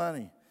this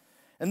money.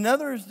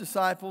 Another of his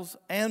disciples,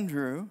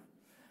 Andrew,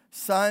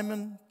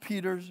 Simon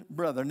Peter's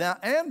brother. Now,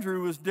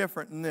 Andrew was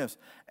different in this.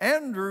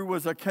 Andrew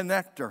was a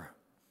connector.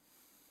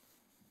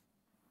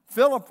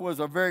 Philip was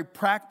a very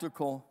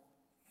practical,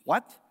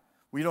 what?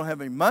 We don't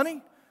have any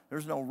money.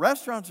 There's no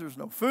restaurants. There's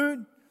no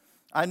food.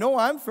 I know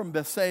I'm from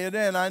Bethsaida,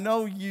 and I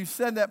know you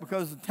said that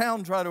because the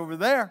town's right over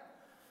there.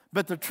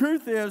 But the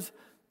truth is,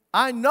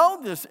 I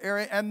know this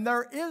area, and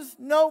there is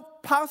no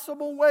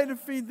possible way to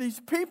feed these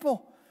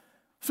people.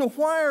 So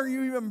why are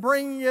you even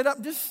bringing it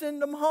up? Just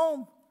send them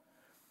home.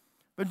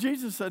 But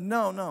Jesus said,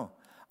 no.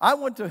 I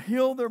want to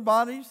heal their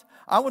bodies.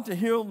 I want to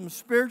heal them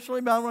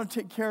spiritually, but I want to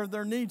take care of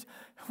their needs.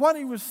 What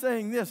he was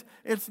saying this,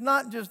 it's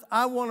not just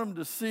I want them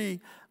to see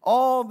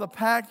all the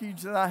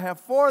package that I have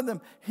for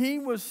them. He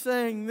was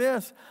saying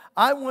this,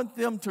 I want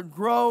them to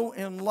grow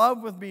in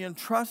love with me and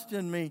trust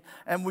in me.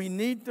 And we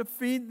need to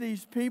feed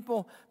these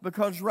people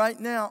because right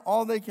now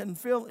all they can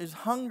feel is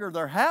hunger.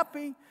 They're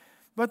happy,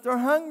 but they're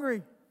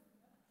hungry.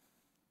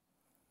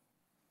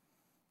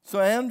 So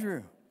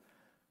Andrew,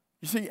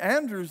 you see,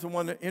 Andrew's the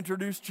one that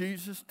introduced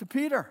Jesus to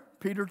Peter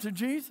to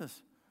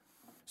Jesus.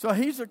 So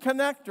he's a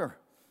connector.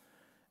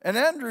 And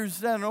Andrew's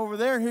standing over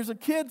there, and here's a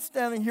kid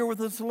standing here with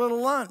this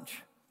little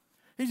lunch.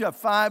 He's got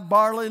 5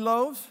 barley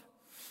loaves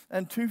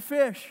and 2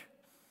 fish.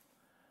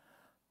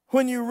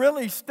 When you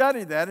really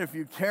study that, if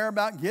you care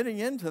about getting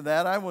into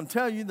that, I will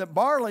tell you that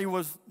barley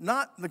was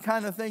not the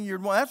kind of thing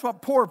you'd want. That's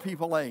what poor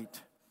people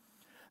ate.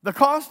 The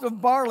cost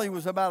of barley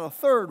was about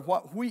 1/3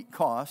 what wheat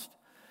cost.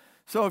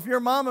 So if your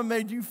mama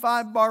made you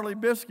 5 barley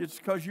biscuits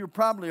because you're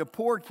probably a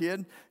poor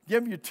kid,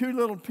 give you 2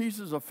 little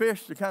pieces of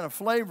fish to kind of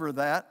flavor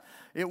that,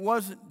 it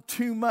wasn't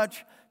too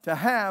much to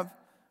have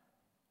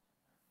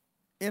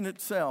in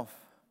itself.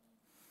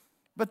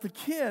 But the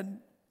kid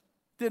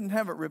didn't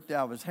have it ripped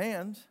out of his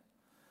hands.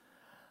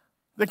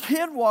 The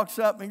kid walks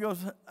up and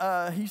goes,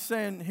 he's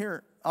saying,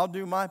 here, I'll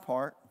do my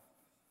part.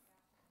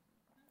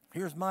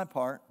 Here's my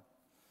part.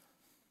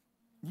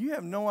 You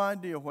have no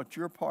idea what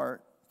your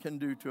part can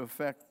do to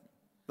affect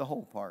the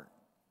whole part.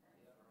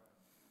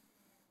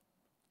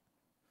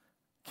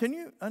 Can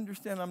you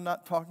understand I'm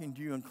not talking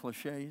to you in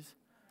cliches?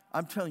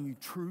 I'm telling you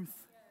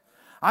truth.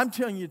 I'm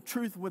telling you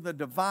truth with a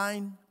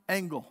divine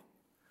angle.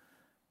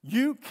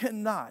 You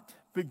cannot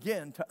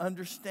begin to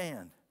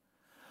understand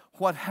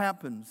what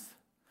happens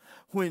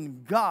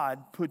when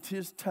God puts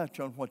his touch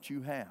on what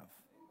you have.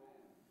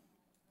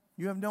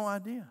 You have no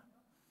idea.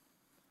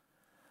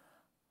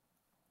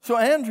 So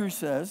Andrew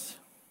says,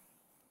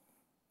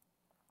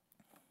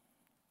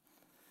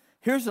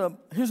 here's a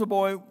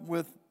boy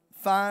with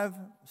 5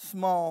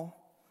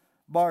 small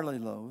barley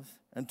loaves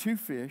and 2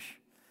 fish,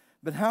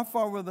 but how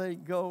far will they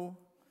go?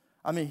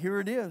 I mean, here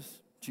it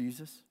is,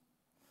 Jesus.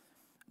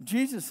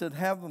 Jesus said,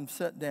 have them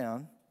set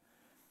down.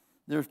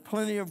 There's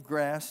plenty of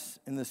grass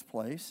in this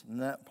place, in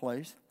that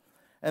place.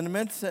 And the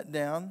men sat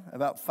down,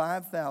 about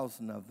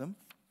 5,000 of them.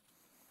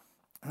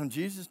 And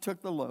Jesus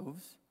took the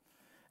loaves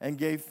and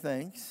gave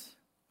thanks,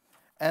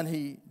 and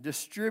he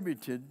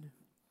distributed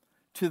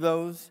to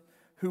those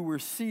who were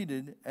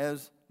seated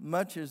as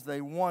much as they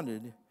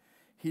wanted.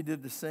 He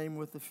did the same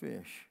with the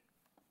fish.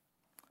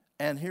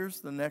 And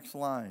here's the next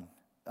line.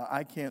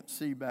 I can't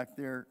see back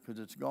there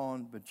because it's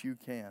gone, but you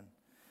can.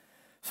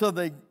 So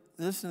they,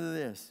 listen to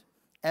this.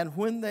 And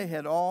when they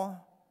had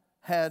all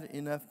had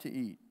enough to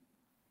eat.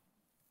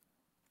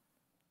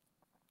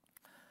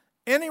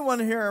 Anyone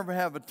here ever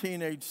have a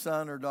teenage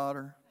son or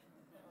daughter?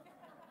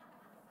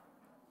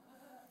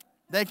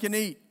 They can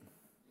eat.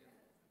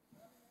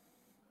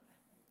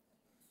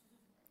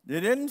 They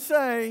didn't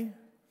say,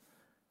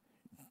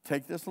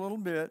 take this a little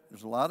bit.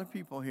 There's a lot of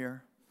people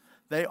here.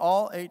 They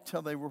all ate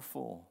till they were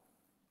full.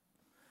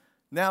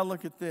 Now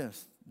look at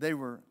this. They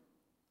were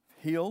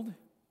healed.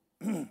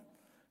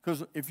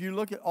 Because if you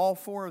look at all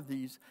 4 of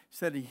these, he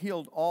said he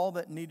healed all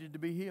that needed to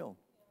be healed.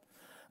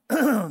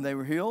 They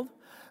were healed.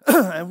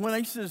 And when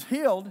he says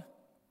healed,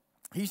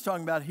 he's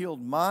talking about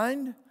healed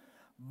mind,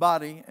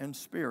 body, and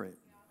spirit.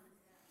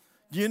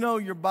 Do you know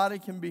your body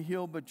can be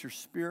healed but your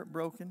spirit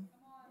broken?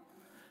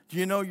 Do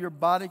you know your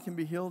body can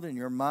be healed and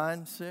your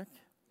mind sick?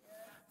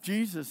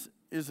 Jesus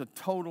is a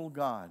total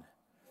God.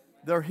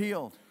 They're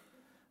healed.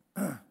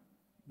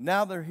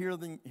 Now they're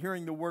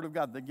hearing the word of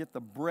God. They get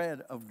the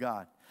bread of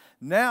God.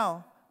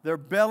 Now their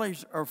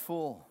bellies are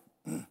full.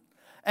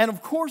 And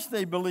of course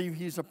they believe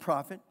he's a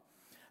prophet.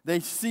 They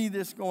see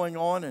this going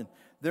on and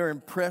they're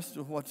impressed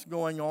with what's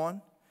going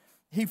on.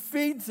 He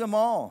feeds them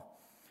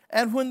all.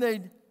 And when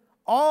they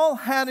all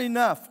had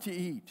enough to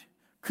eat,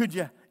 could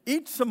you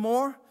eat some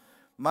more?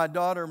 My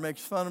daughter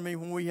makes fun of me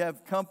when we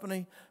have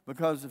company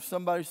because if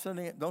somebody's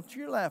sitting at, don't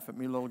you laugh at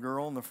me, little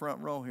girl in the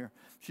front row here.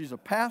 She's a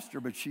pastor,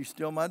 but she's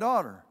still my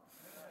daughter.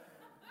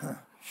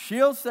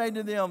 She'll say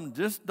to them,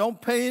 just don't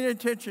pay any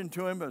attention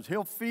to him, but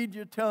he'll feed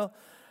you till,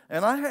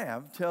 and I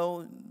have,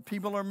 till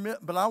people are,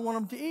 but I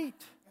want them to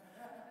eat.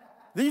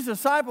 These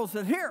disciples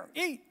said, here,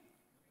 eat.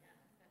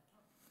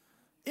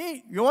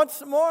 Eat. You want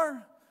some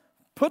more?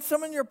 Put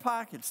some in your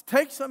pockets.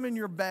 Take some in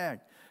your bag.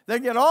 They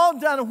get all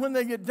done, and when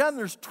they get done,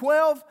 there's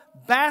 12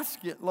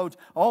 basket loads.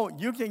 Oh,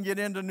 you can get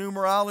into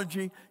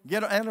numerology,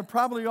 and they're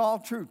probably all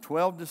true.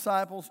 12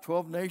 disciples,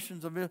 12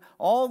 nations of Israel,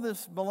 all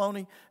this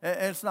baloney.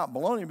 And it's not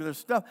baloney, but there's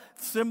stuff,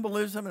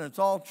 symbolism, and it's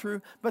all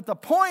true. But the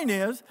point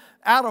is,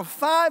 out of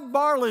 5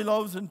 barley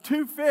loaves and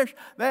 2 fish,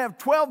 they have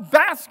 12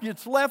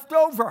 baskets left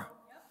over.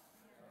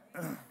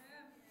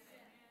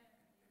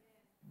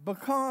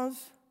 Because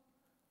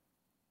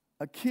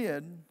a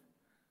kid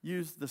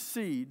used the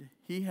seed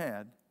he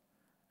had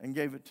and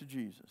gave it to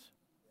Jesus.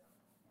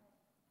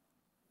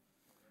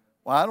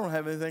 Well, I don't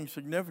have anything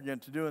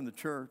significant to do in the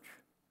church.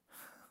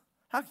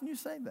 How can you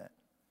say that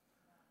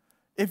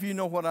if you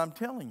know what I'm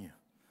telling you?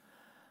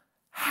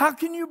 How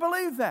can you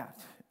believe that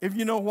if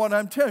you know what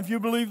I'm telling you, if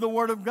you believe the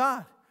Word of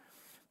God?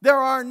 There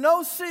are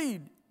no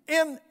seed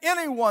in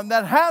anyone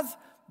that has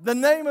the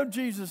name of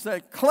Jesus,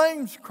 that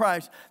claims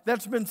Christ,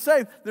 that's been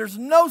saved. There's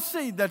no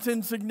seed that's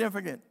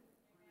insignificant.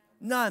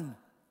 None.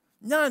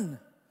 None.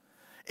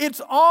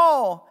 It's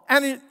all,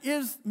 and it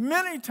is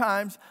many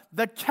times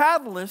the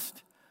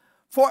catalyst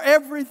for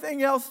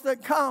everything else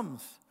that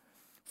comes.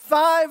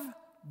 5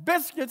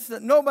 biscuits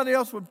that nobody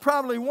else would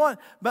probably want.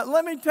 But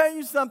let me tell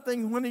you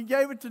something. When he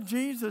gave it to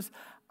Jesus,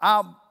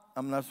 I'm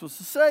not supposed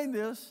to say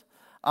this.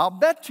 I'll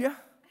bet you.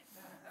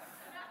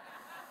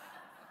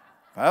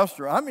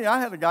 Pastor, I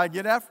had a guy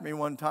get after me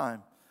one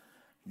time.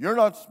 You're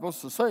not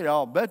supposed to say,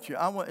 I'll bet you.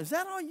 I went, is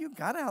that all you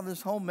got out of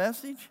this whole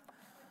message?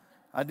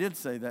 I did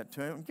say that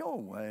to him. Go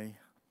away.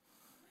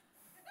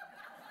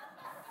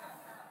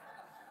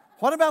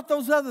 What about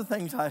those other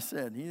things I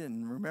said? He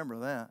didn't remember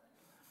that.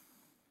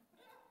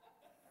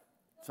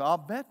 So I'll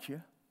bet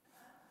you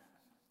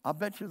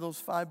those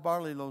 5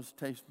 barley loaves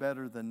taste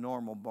better than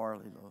normal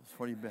barley loaves.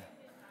 What do you bet?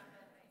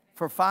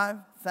 For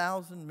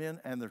 5,000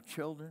 men and their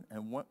children,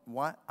 and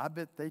why? I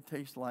bet they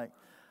taste like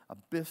a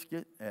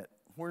biscuit at,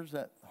 where's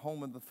that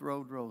home of the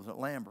Throwed Rose? At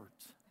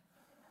Lambert's.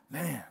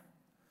 Man,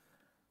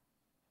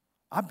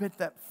 I bet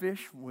that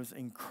fish was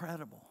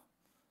incredible.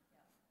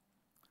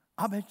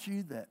 I bet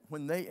you that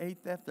when they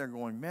ate that, they're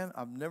going, man,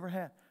 I've never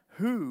had.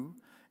 Who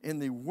in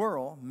the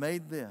world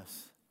made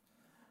this?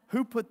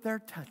 Who put their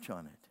touch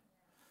on it?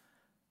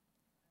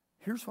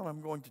 Here's what I'm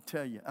going to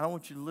tell you. I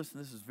want you to listen.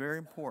 This is very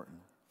important.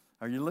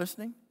 Are you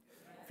listening?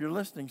 If you're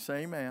listening, say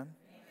amen. Amen.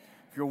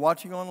 If you're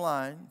watching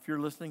online, if you're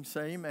listening,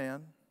 say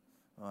amen.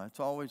 Oh, it's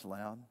always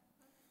loud.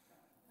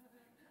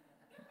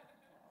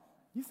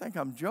 You think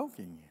I'm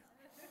joking.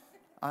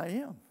 I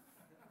am.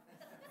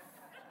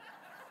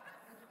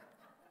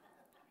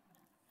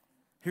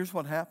 Here's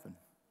what happened.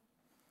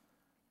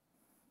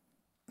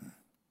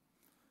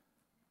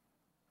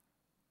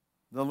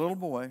 The little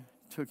boy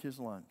took his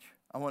lunch.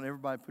 I want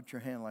everybody to put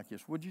your hand like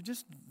this. Would you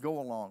just go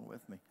along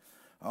with me?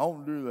 I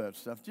don't do that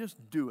stuff. Just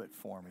do it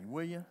for me,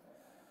 will you?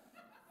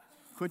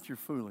 Quit your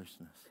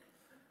foolishness.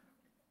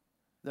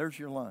 There's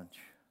your lunch.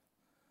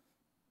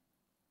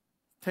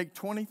 Take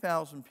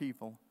 20,000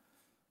 people,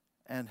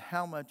 and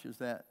how much is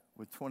that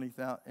with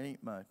 20,000?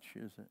 Ain't much,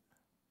 is it?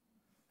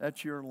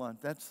 That's your lunch.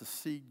 That's the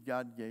seed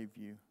God gave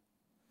you.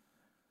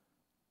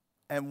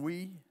 And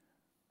we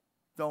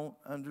don't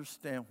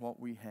understand what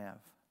we have.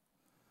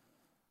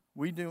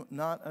 We do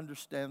not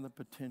understand the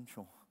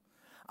potential.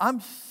 I'm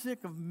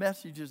sick of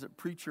messages that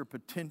preach your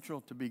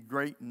potential to be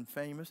great and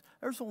famous.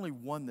 There's only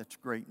one that's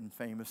great and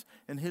famous,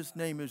 and his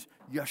name is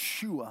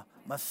Yeshua,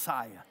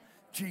 Messiah,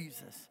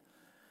 Jesus.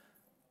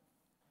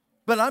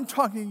 But I'm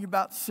talking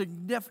about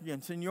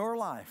significance in your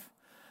life.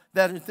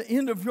 That at the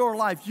end of your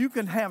life, you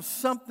can have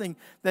something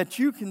that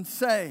you can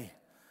say.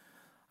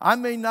 I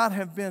may not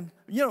have been,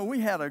 we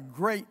had a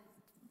great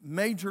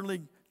major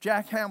league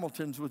Jack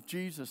Hamilton's with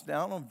Jesus. Now, I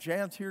don't know if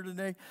Jan's here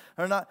today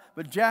or not,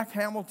 but Jack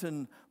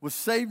Hamilton was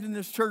saved in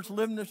this church,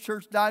 lived in this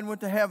church, died and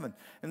went to heaven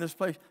in this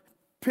place.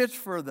 Pitched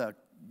for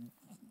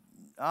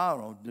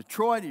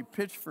Detroit. He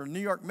pitched for New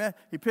York Mets.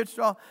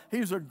 He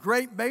was a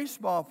great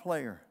baseball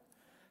player.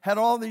 Had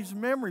all these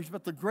memories,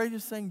 but the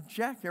greatest thing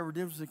Jack ever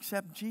did was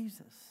accept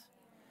Jesus.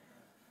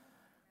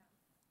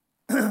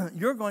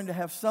 You're going to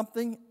have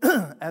something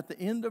at the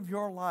end of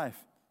your life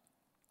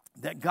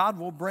that God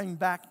will bring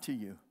back to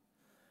you.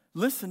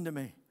 Listen to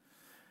me.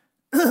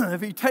 If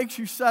he takes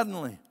you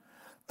suddenly,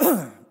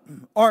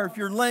 or if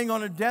you're laying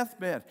on a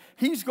deathbed,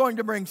 he's going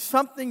to bring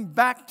something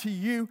back to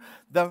you,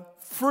 the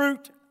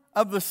fruit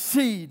of the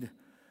seed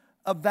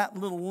of that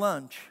little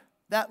lunch,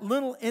 that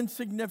little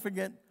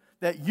insignificant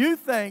that you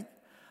think,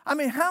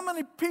 how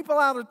many people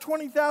out of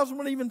 20,000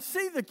 would even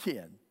see the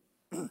kid?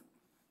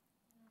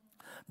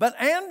 But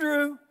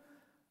Andrew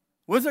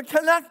was a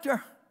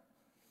connector.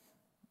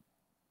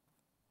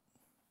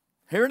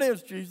 Here it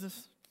is,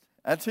 Jesus.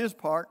 That's his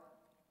part.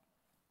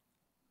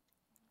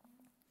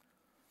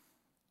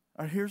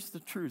 All right, here's the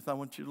truth. I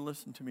want you to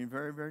listen to me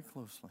very, very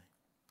closely.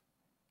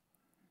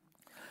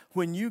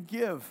 When you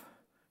give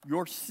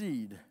your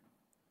seed,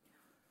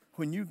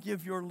 when you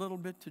give your little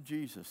bit to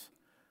Jesus,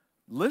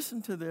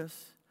 listen to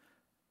this.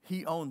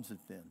 He owns it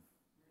then.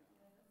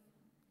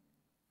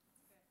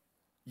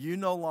 You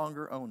no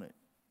longer own it.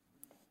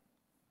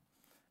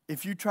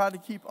 If you try to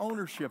keep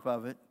ownership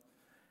of it,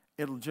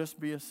 it'll just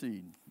be a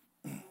seed.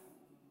 It's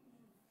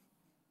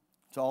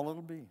all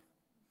it'll be.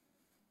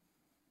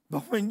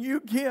 But when you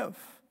give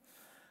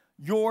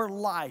your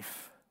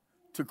life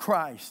to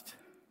Christ,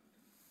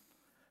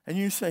 and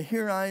you say,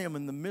 here I am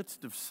in the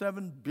midst of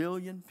 7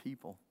 billion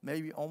people,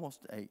 maybe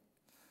almost 8.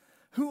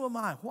 Who am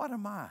I? What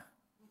am I?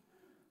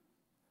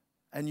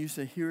 And you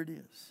say, here it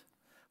is.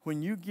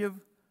 When you give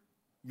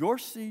your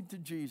seed to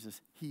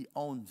Jesus, he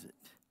owns it.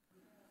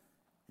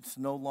 It's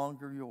no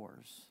longer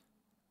yours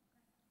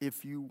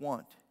if you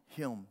want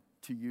him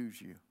to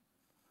use you.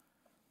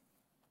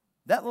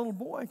 That little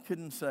boy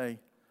couldn't say,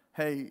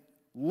 hey,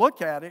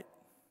 look at it,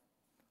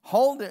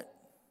 hold it,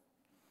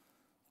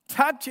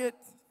 touch it,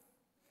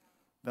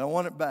 but I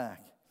want it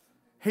back.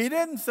 He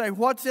didn't say,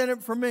 what's in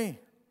it for me?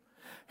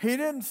 He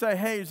didn't say,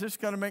 hey, is this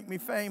going to make me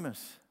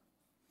famous?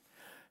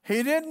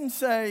 He didn't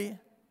say,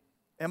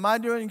 am I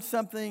doing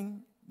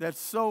something that's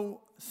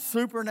so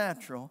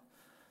supernatural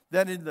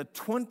that in the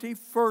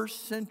 21st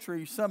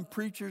century, some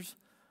preachers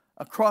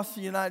across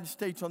the United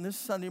States on this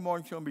Sunday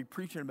morning are going to be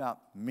preaching about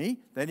me?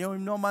 They don't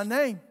even know my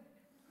name.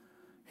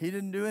 He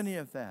didn't do any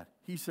of that.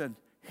 He said,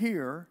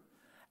 here,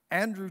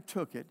 Andrew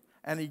took it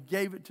and he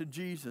gave it to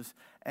Jesus,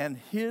 and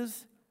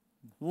his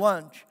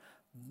lunch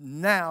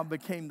now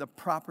became the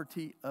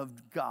property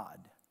of God.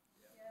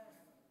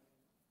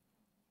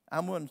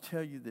 I'm going to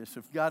tell you this.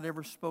 If God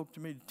ever spoke to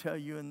me to tell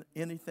you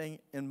anything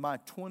in my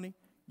 20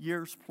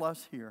 years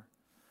plus here,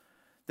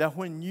 that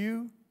when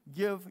you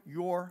give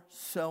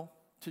yourself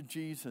to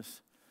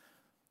Jesus,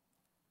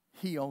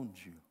 he owns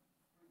you.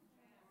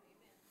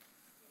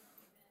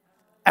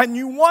 And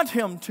you want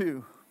him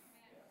to.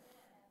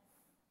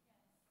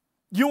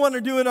 You want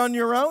to do it on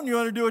your own? You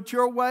want to do it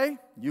your way?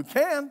 You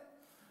can.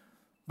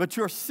 But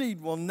your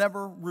seed will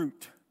never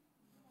root.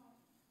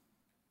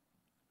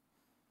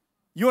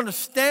 You want to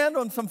stand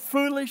on some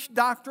foolish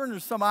doctrine or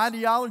some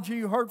ideology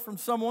you heard from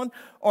someone,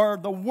 or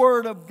the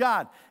Word of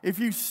God. If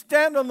you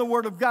stand on the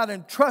Word of God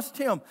and trust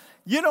him,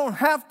 you don't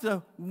have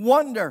to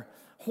wonder,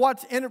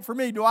 what's in it for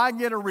me? Do I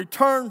get a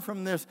return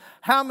from this?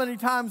 How many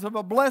times of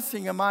a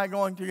blessing am I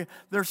going to get?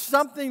 There's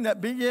something that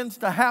begins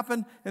to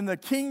happen in the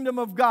kingdom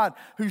of God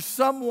who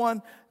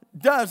someone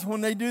does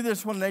when they do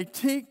this, when they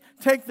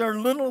take their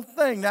little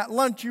thing, that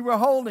lunch you were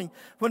holding,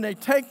 when they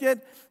take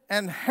it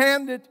and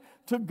hand it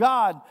to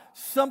God,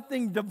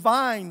 something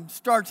divine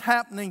starts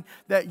happening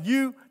that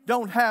you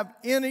don't have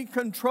any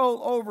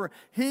control over.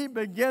 He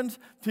begins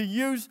to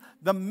use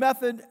the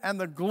method and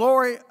the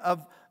glory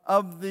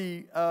of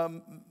the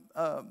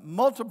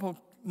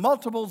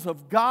multiples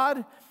of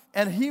God,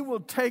 and he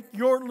will take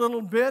your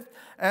little bit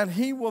and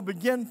he will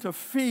begin to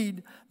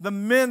feed the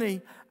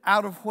many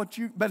out of what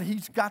you, but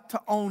he's got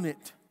to own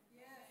it.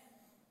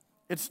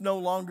 It's no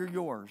longer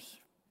yours.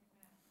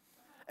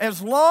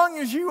 As long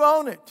as you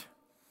own it,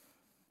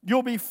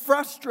 you'll be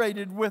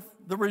frustrated with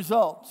the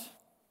results.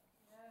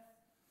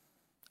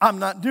 I'm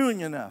not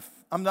doing enough.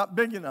 I'm not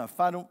big enough.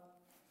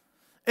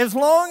 As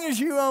long as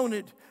you own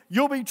it,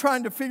 you'll be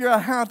trying to figure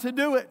out how to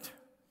do it.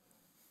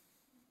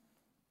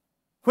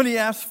 When he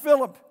asked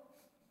Philip,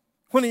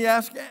 when he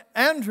asked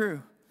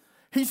Andrew,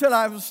 he said,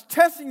 I was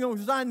testing them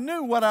because I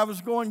knew what I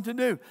was going to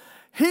do.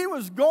 He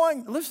was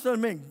going, listen to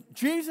me,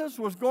 Jesus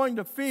was going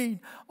to feed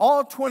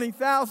all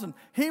 20,000.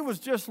 He was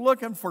just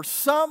looking for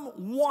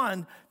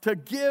someone to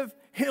give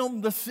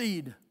him the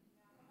seed.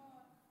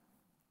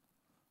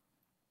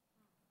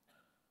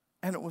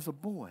 And it was a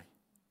boy.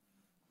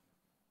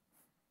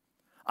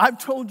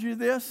 I've told you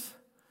this.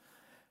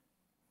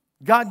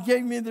 God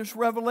gave me this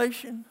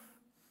revelation.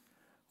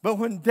 But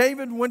when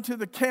David went to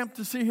the camp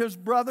to see his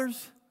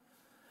brothers,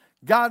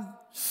 God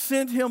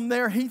sent him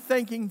there, he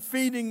thinking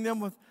feeding them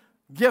with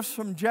gifts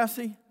from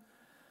Jesse.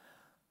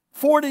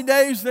 40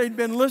 days they'd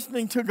been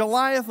listening to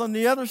Goliath on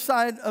the other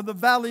side of the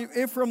valley of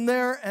Ephraim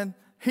there, and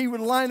he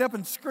would line up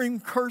and scream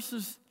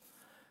curses.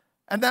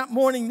 And that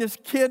morning this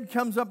kid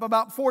comes up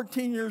about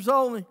 14 years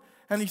old,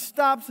 and he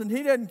stops, and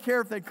he doesn't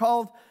care if they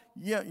called,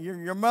 yeah,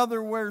 your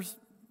mother wears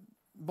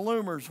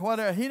bloomers,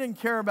 whatever. He didn't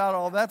care about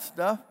all that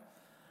stuff.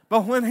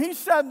 But when he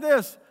said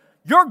this,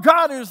 your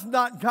God is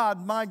not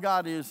God, my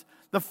God is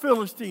the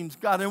Philistines'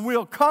 God, and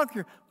we'll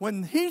conquer.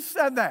 When he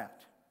said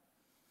that,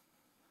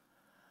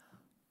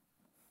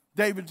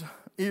 David's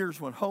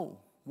ears went, whoa,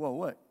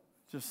 wait,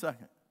 just a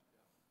second.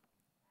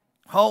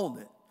 Hold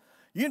it.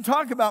 You can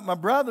talk about my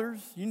brothers.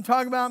 You can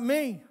talk about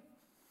me.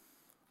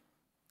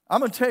 I'm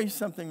going to tell you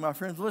something, my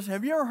friends. Listen,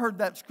 have you ever heard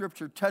that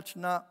scripture, touch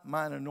not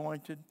mine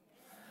anointed?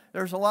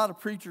 There's a lot of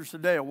preachers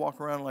today who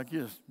walk around like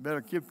this.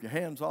 Better keep your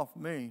hands off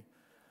of me.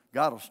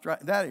 God will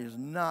strike. That is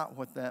not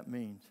what that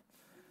means.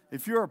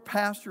 If you're a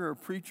pastor or a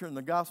preacher in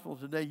the gospel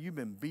today, you've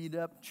been beat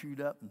up, chewed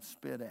up, and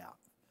spit out.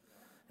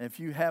 And if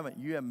you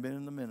haven't been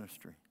in the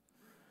ministry.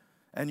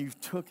 And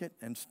you've took it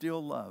and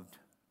still loved.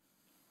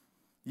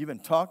 You've been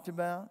talked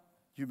about.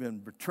 You've been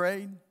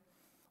betrayed.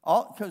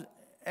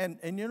 And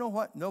you know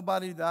what?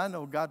 Nobody that I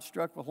know got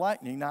struck with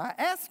lightning. Now, I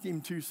asked him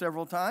to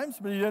several times,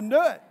 but he didn't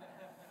do it.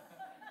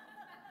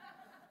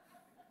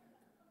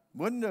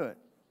 Wouldn't do it.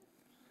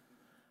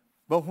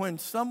 But when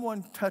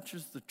someone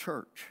touches the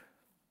church,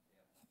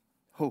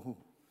 Oh,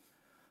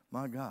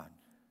 my God.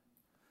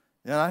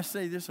 And I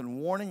say this in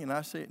warning, and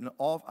I say it in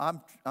all.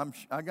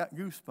 I got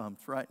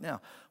goosebumps right now.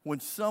 When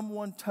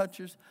someone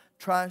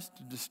tries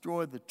to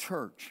destroy the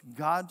church,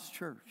 God's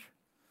church,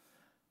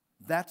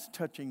 that's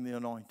touching the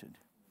anointed.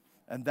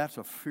 And that's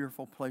a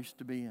fearful place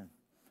to be in.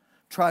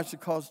 Tries to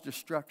cause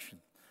destruction.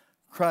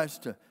 Tries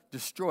to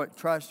destroy it.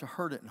 Tries to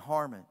hurt it and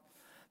harm it.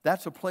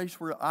 That's a place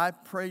where I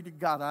pray to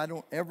God I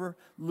don't ever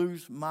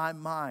lose my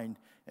mind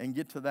and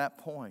get to that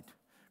point.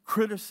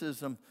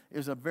 Criticism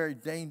is a very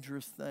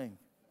dangerous thing.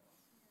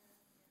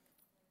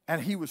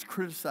 And he was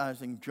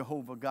criticizing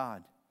Jehovah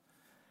God.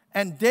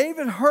 And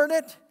David heard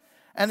it,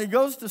 and he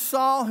goes to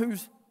Saul,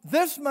 who's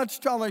this much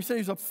taller. They say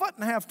he's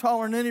 1.5 feet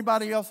taller than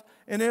anybody else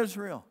in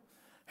Israel.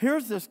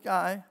 Here's this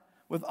guy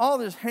with all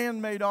this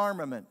handmade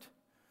armament.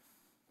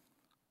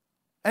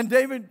 And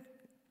David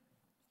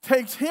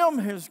takes him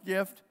his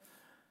gift,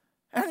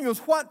 and he goes,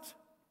 what's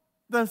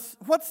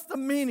the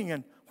meaning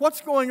and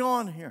what's going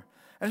on here?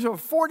 And so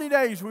 40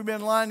 days we've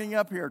been lining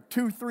up here,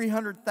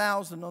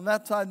 300,000 on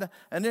that side,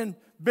 and then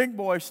big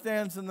boy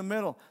stands in the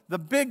middle, the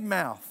big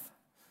mouth.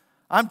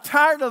 I'm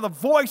tired of the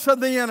voice of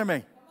the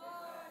enemy.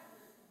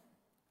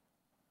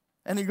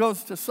 And he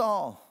goes to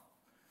Saul.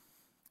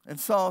 And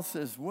Saul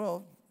says,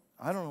 well,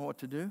 I don't know what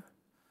to do.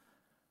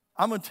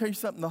 I'm going to tell you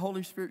something the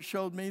Holy Spirit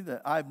showed me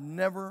that I've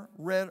never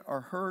read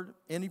or heard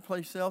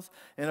anyplace else.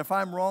 And if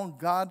I'm wrong,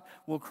 God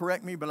will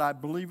correct me, but I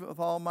believe it with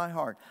all my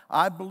heart.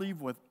 I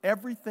believe with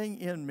everything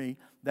in me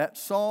that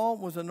Saul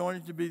was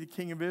anointed to be the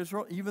king of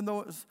Israel, even though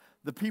it was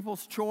the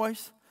people's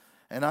choice.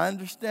 And I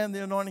understand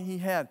the anointing he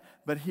had,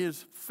 but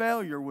his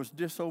failure was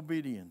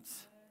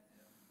disobedience.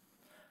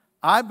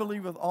 I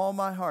believe with all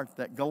my heart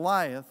that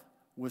Goliath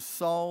was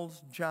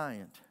Saul's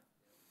giant.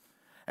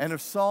 And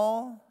if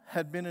Saul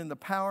had been in the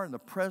power and the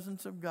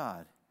presence of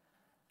God,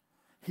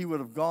 he would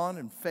have gone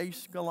and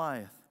faced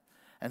Goliath.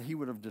 And he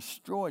would have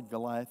destroyed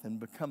Goliath and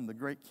become the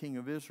great king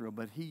of Israel.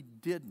 But he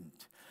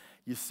didn't.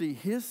 You see,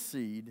 his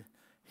seed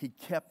he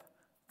kept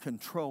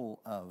control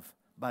of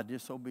by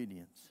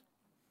disobedience.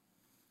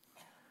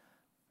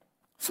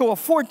 So a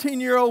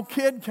 14-year-old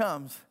kid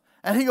comes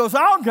and he goes,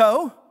 I'll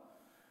go.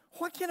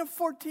 What can a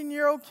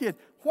 14-year-old kid,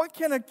 what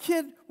can a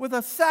kid with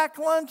a sack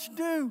lunch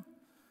do?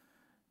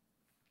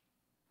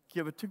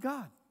 Give it to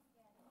God.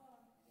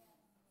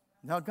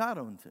 Now God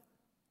owns it.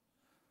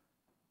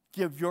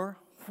 Give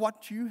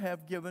what you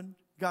have given,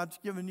 God's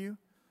given you,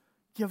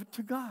 give it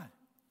to God.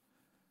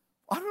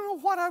 I don't know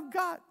what I've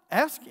got.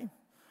 Ask Him.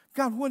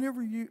 God,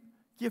 whatever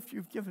gift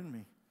you've given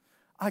me,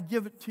 I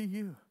give it to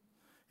you.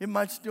 It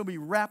might still be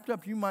wrapped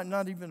up. You might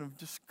not even have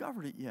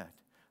discovered it yet.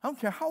 I don't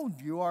care how old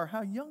you are,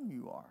 how young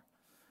you are.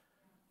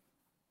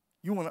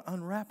 You want to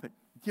unwrap it,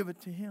 give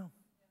it to Him.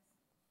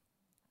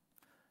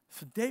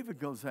 So David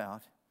goes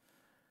out,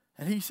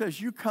 and he says,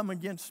 you come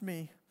against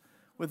me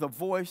with the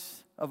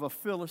voice of a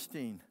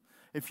Philistine.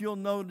 If you'll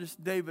notice,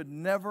 David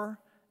never,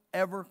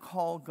 ever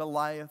called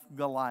Goliath,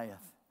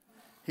 Goliath.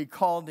 He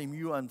called him,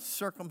 you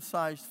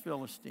uncircumcised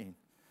Philistine.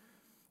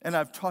 And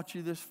I've taught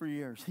you this for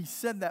years. He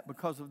said that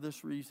because of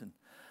this reason.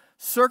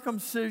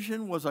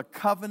 Circumcision was a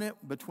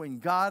covenant between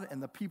God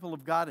and the people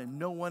of God and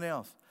no one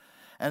else.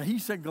 And he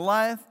said,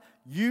 Goliath,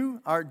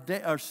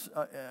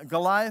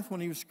 Goliath, when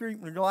he was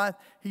screaming to Goliath,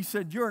 he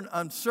said, you're an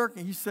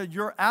uncircumcised. He said,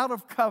 you're out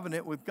of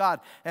covenant with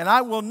God. And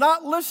I will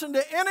not listen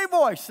to any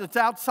voice that's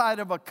outside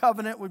of a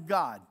covenant with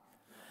God.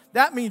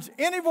 That means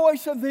any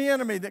voice of the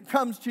enemy that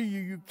comes to you,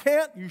 you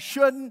can't, you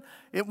shouldn't,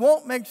 it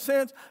won't make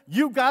sense.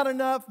 You got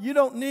enough, you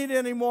don't need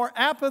any more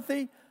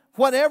apathy.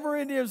 Whatever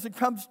it is that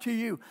comes to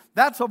you,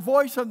 that's a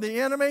voice of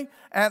the enemy.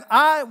 And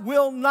I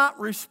will not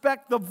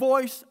respect the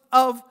voice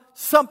of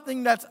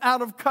something that's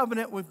out of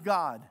covenant with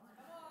God.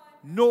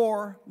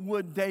 Nor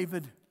would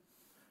David.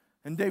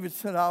 And David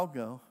said, I'll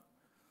go.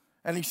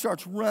 And he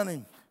starts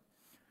running.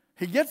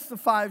 He gets the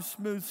 5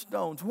 smooth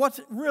stones. What's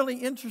really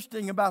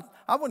interesting about,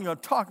 I wasn't going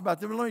to talk about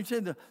them, but let me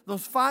tell you,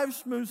 those 5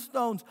 smooth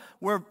stones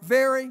were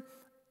very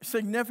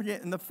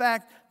significant in the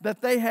fact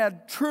that they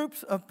had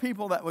troops of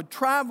people that would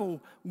travel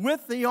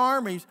with the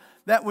armies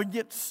that would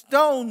get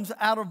stones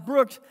out of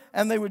brooks,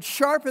 and they would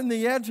sharpen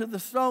the edge of the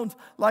stones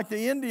like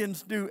the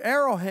Indians do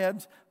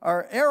arrowheads,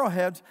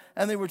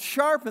 and they would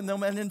sharpen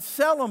them and then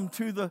sell them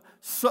to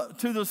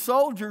the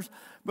soldiers,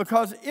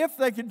 because if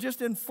they could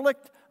just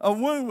inflict a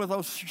wound with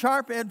those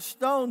sharp-edged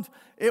stones,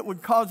 it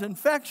would cause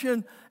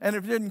infection, and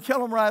if it didn't kill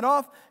them right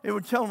off, it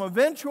would kill them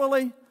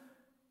eventually.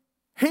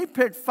 He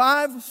picked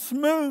 5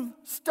 smooth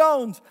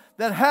stones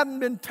that hadn't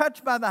been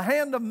touched by the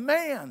hand of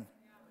man,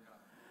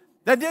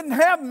 that didn't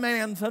have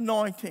man's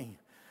anointing.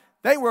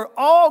 They were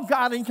all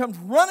God. He comes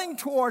running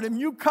toward him.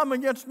 You come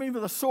against me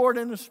with a sword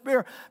and a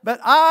spear, but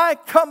I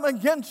come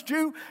against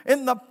you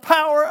in the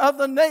power of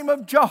the name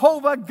of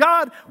Jehovah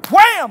God.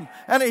 Wham!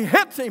 And he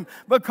hits him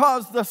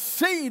because the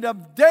seed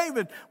of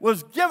David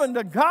was given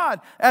to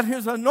God at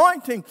his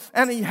anointing,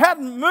 and he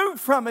hadn't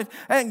moved from it.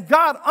 And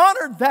God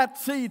honored that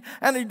seed,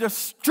 and he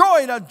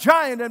destroyed a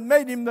giant and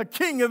made him the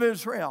king of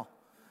Israel.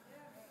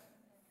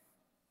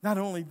 Not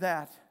only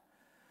that,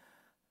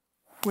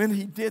 when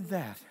he did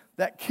that,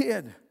 That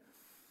kid,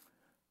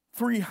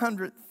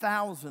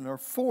 300,000 or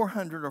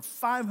 400 or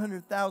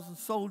 500,000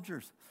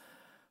 soldiers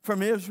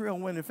from Israel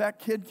went, if that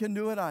kid can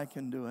do it, I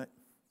can do it.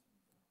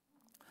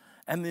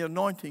 And the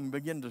anointing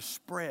began to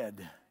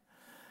spread.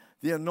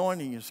 The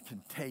anointing is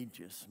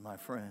contagious, my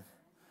friend.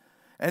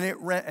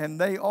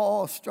 And they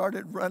all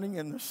started running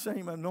in the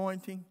same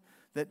anointing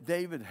that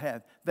David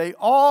had. They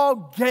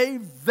all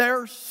gave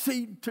their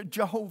seed to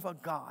Jehovah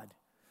God.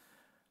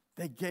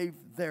 They gave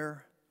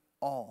their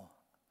all.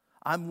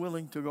 I'm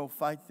willing to go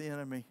fight the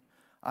enemy.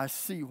 I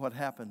see what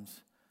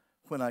happens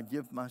when I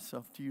give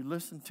myself to you.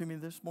 Listen to me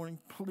this morning.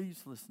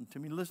 Please listen to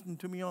me. Listen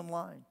to me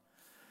online.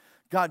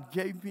 God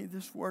gave me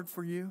this word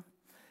for you.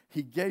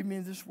 He gave me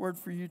this word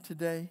for you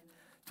today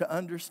to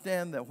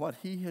understand that what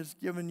He has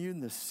given you,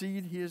 the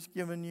seed He has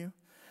given you,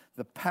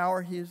 the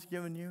power He has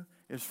given you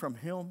is from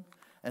Him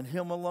and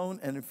Him alone.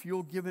 And if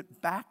you'll give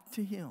it back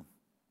to Him,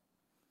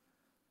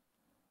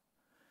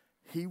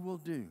 He will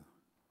do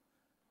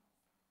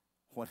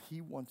what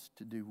He wants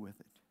to do with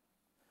it.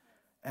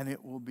 And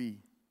it will be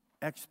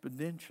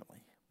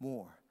exponentially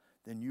more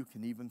than you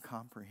can even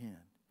comprehend.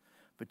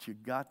 But you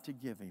got to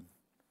give Him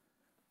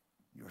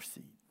your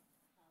seed.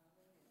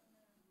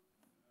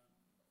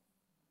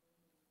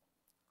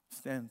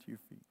 Stand to your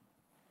feet.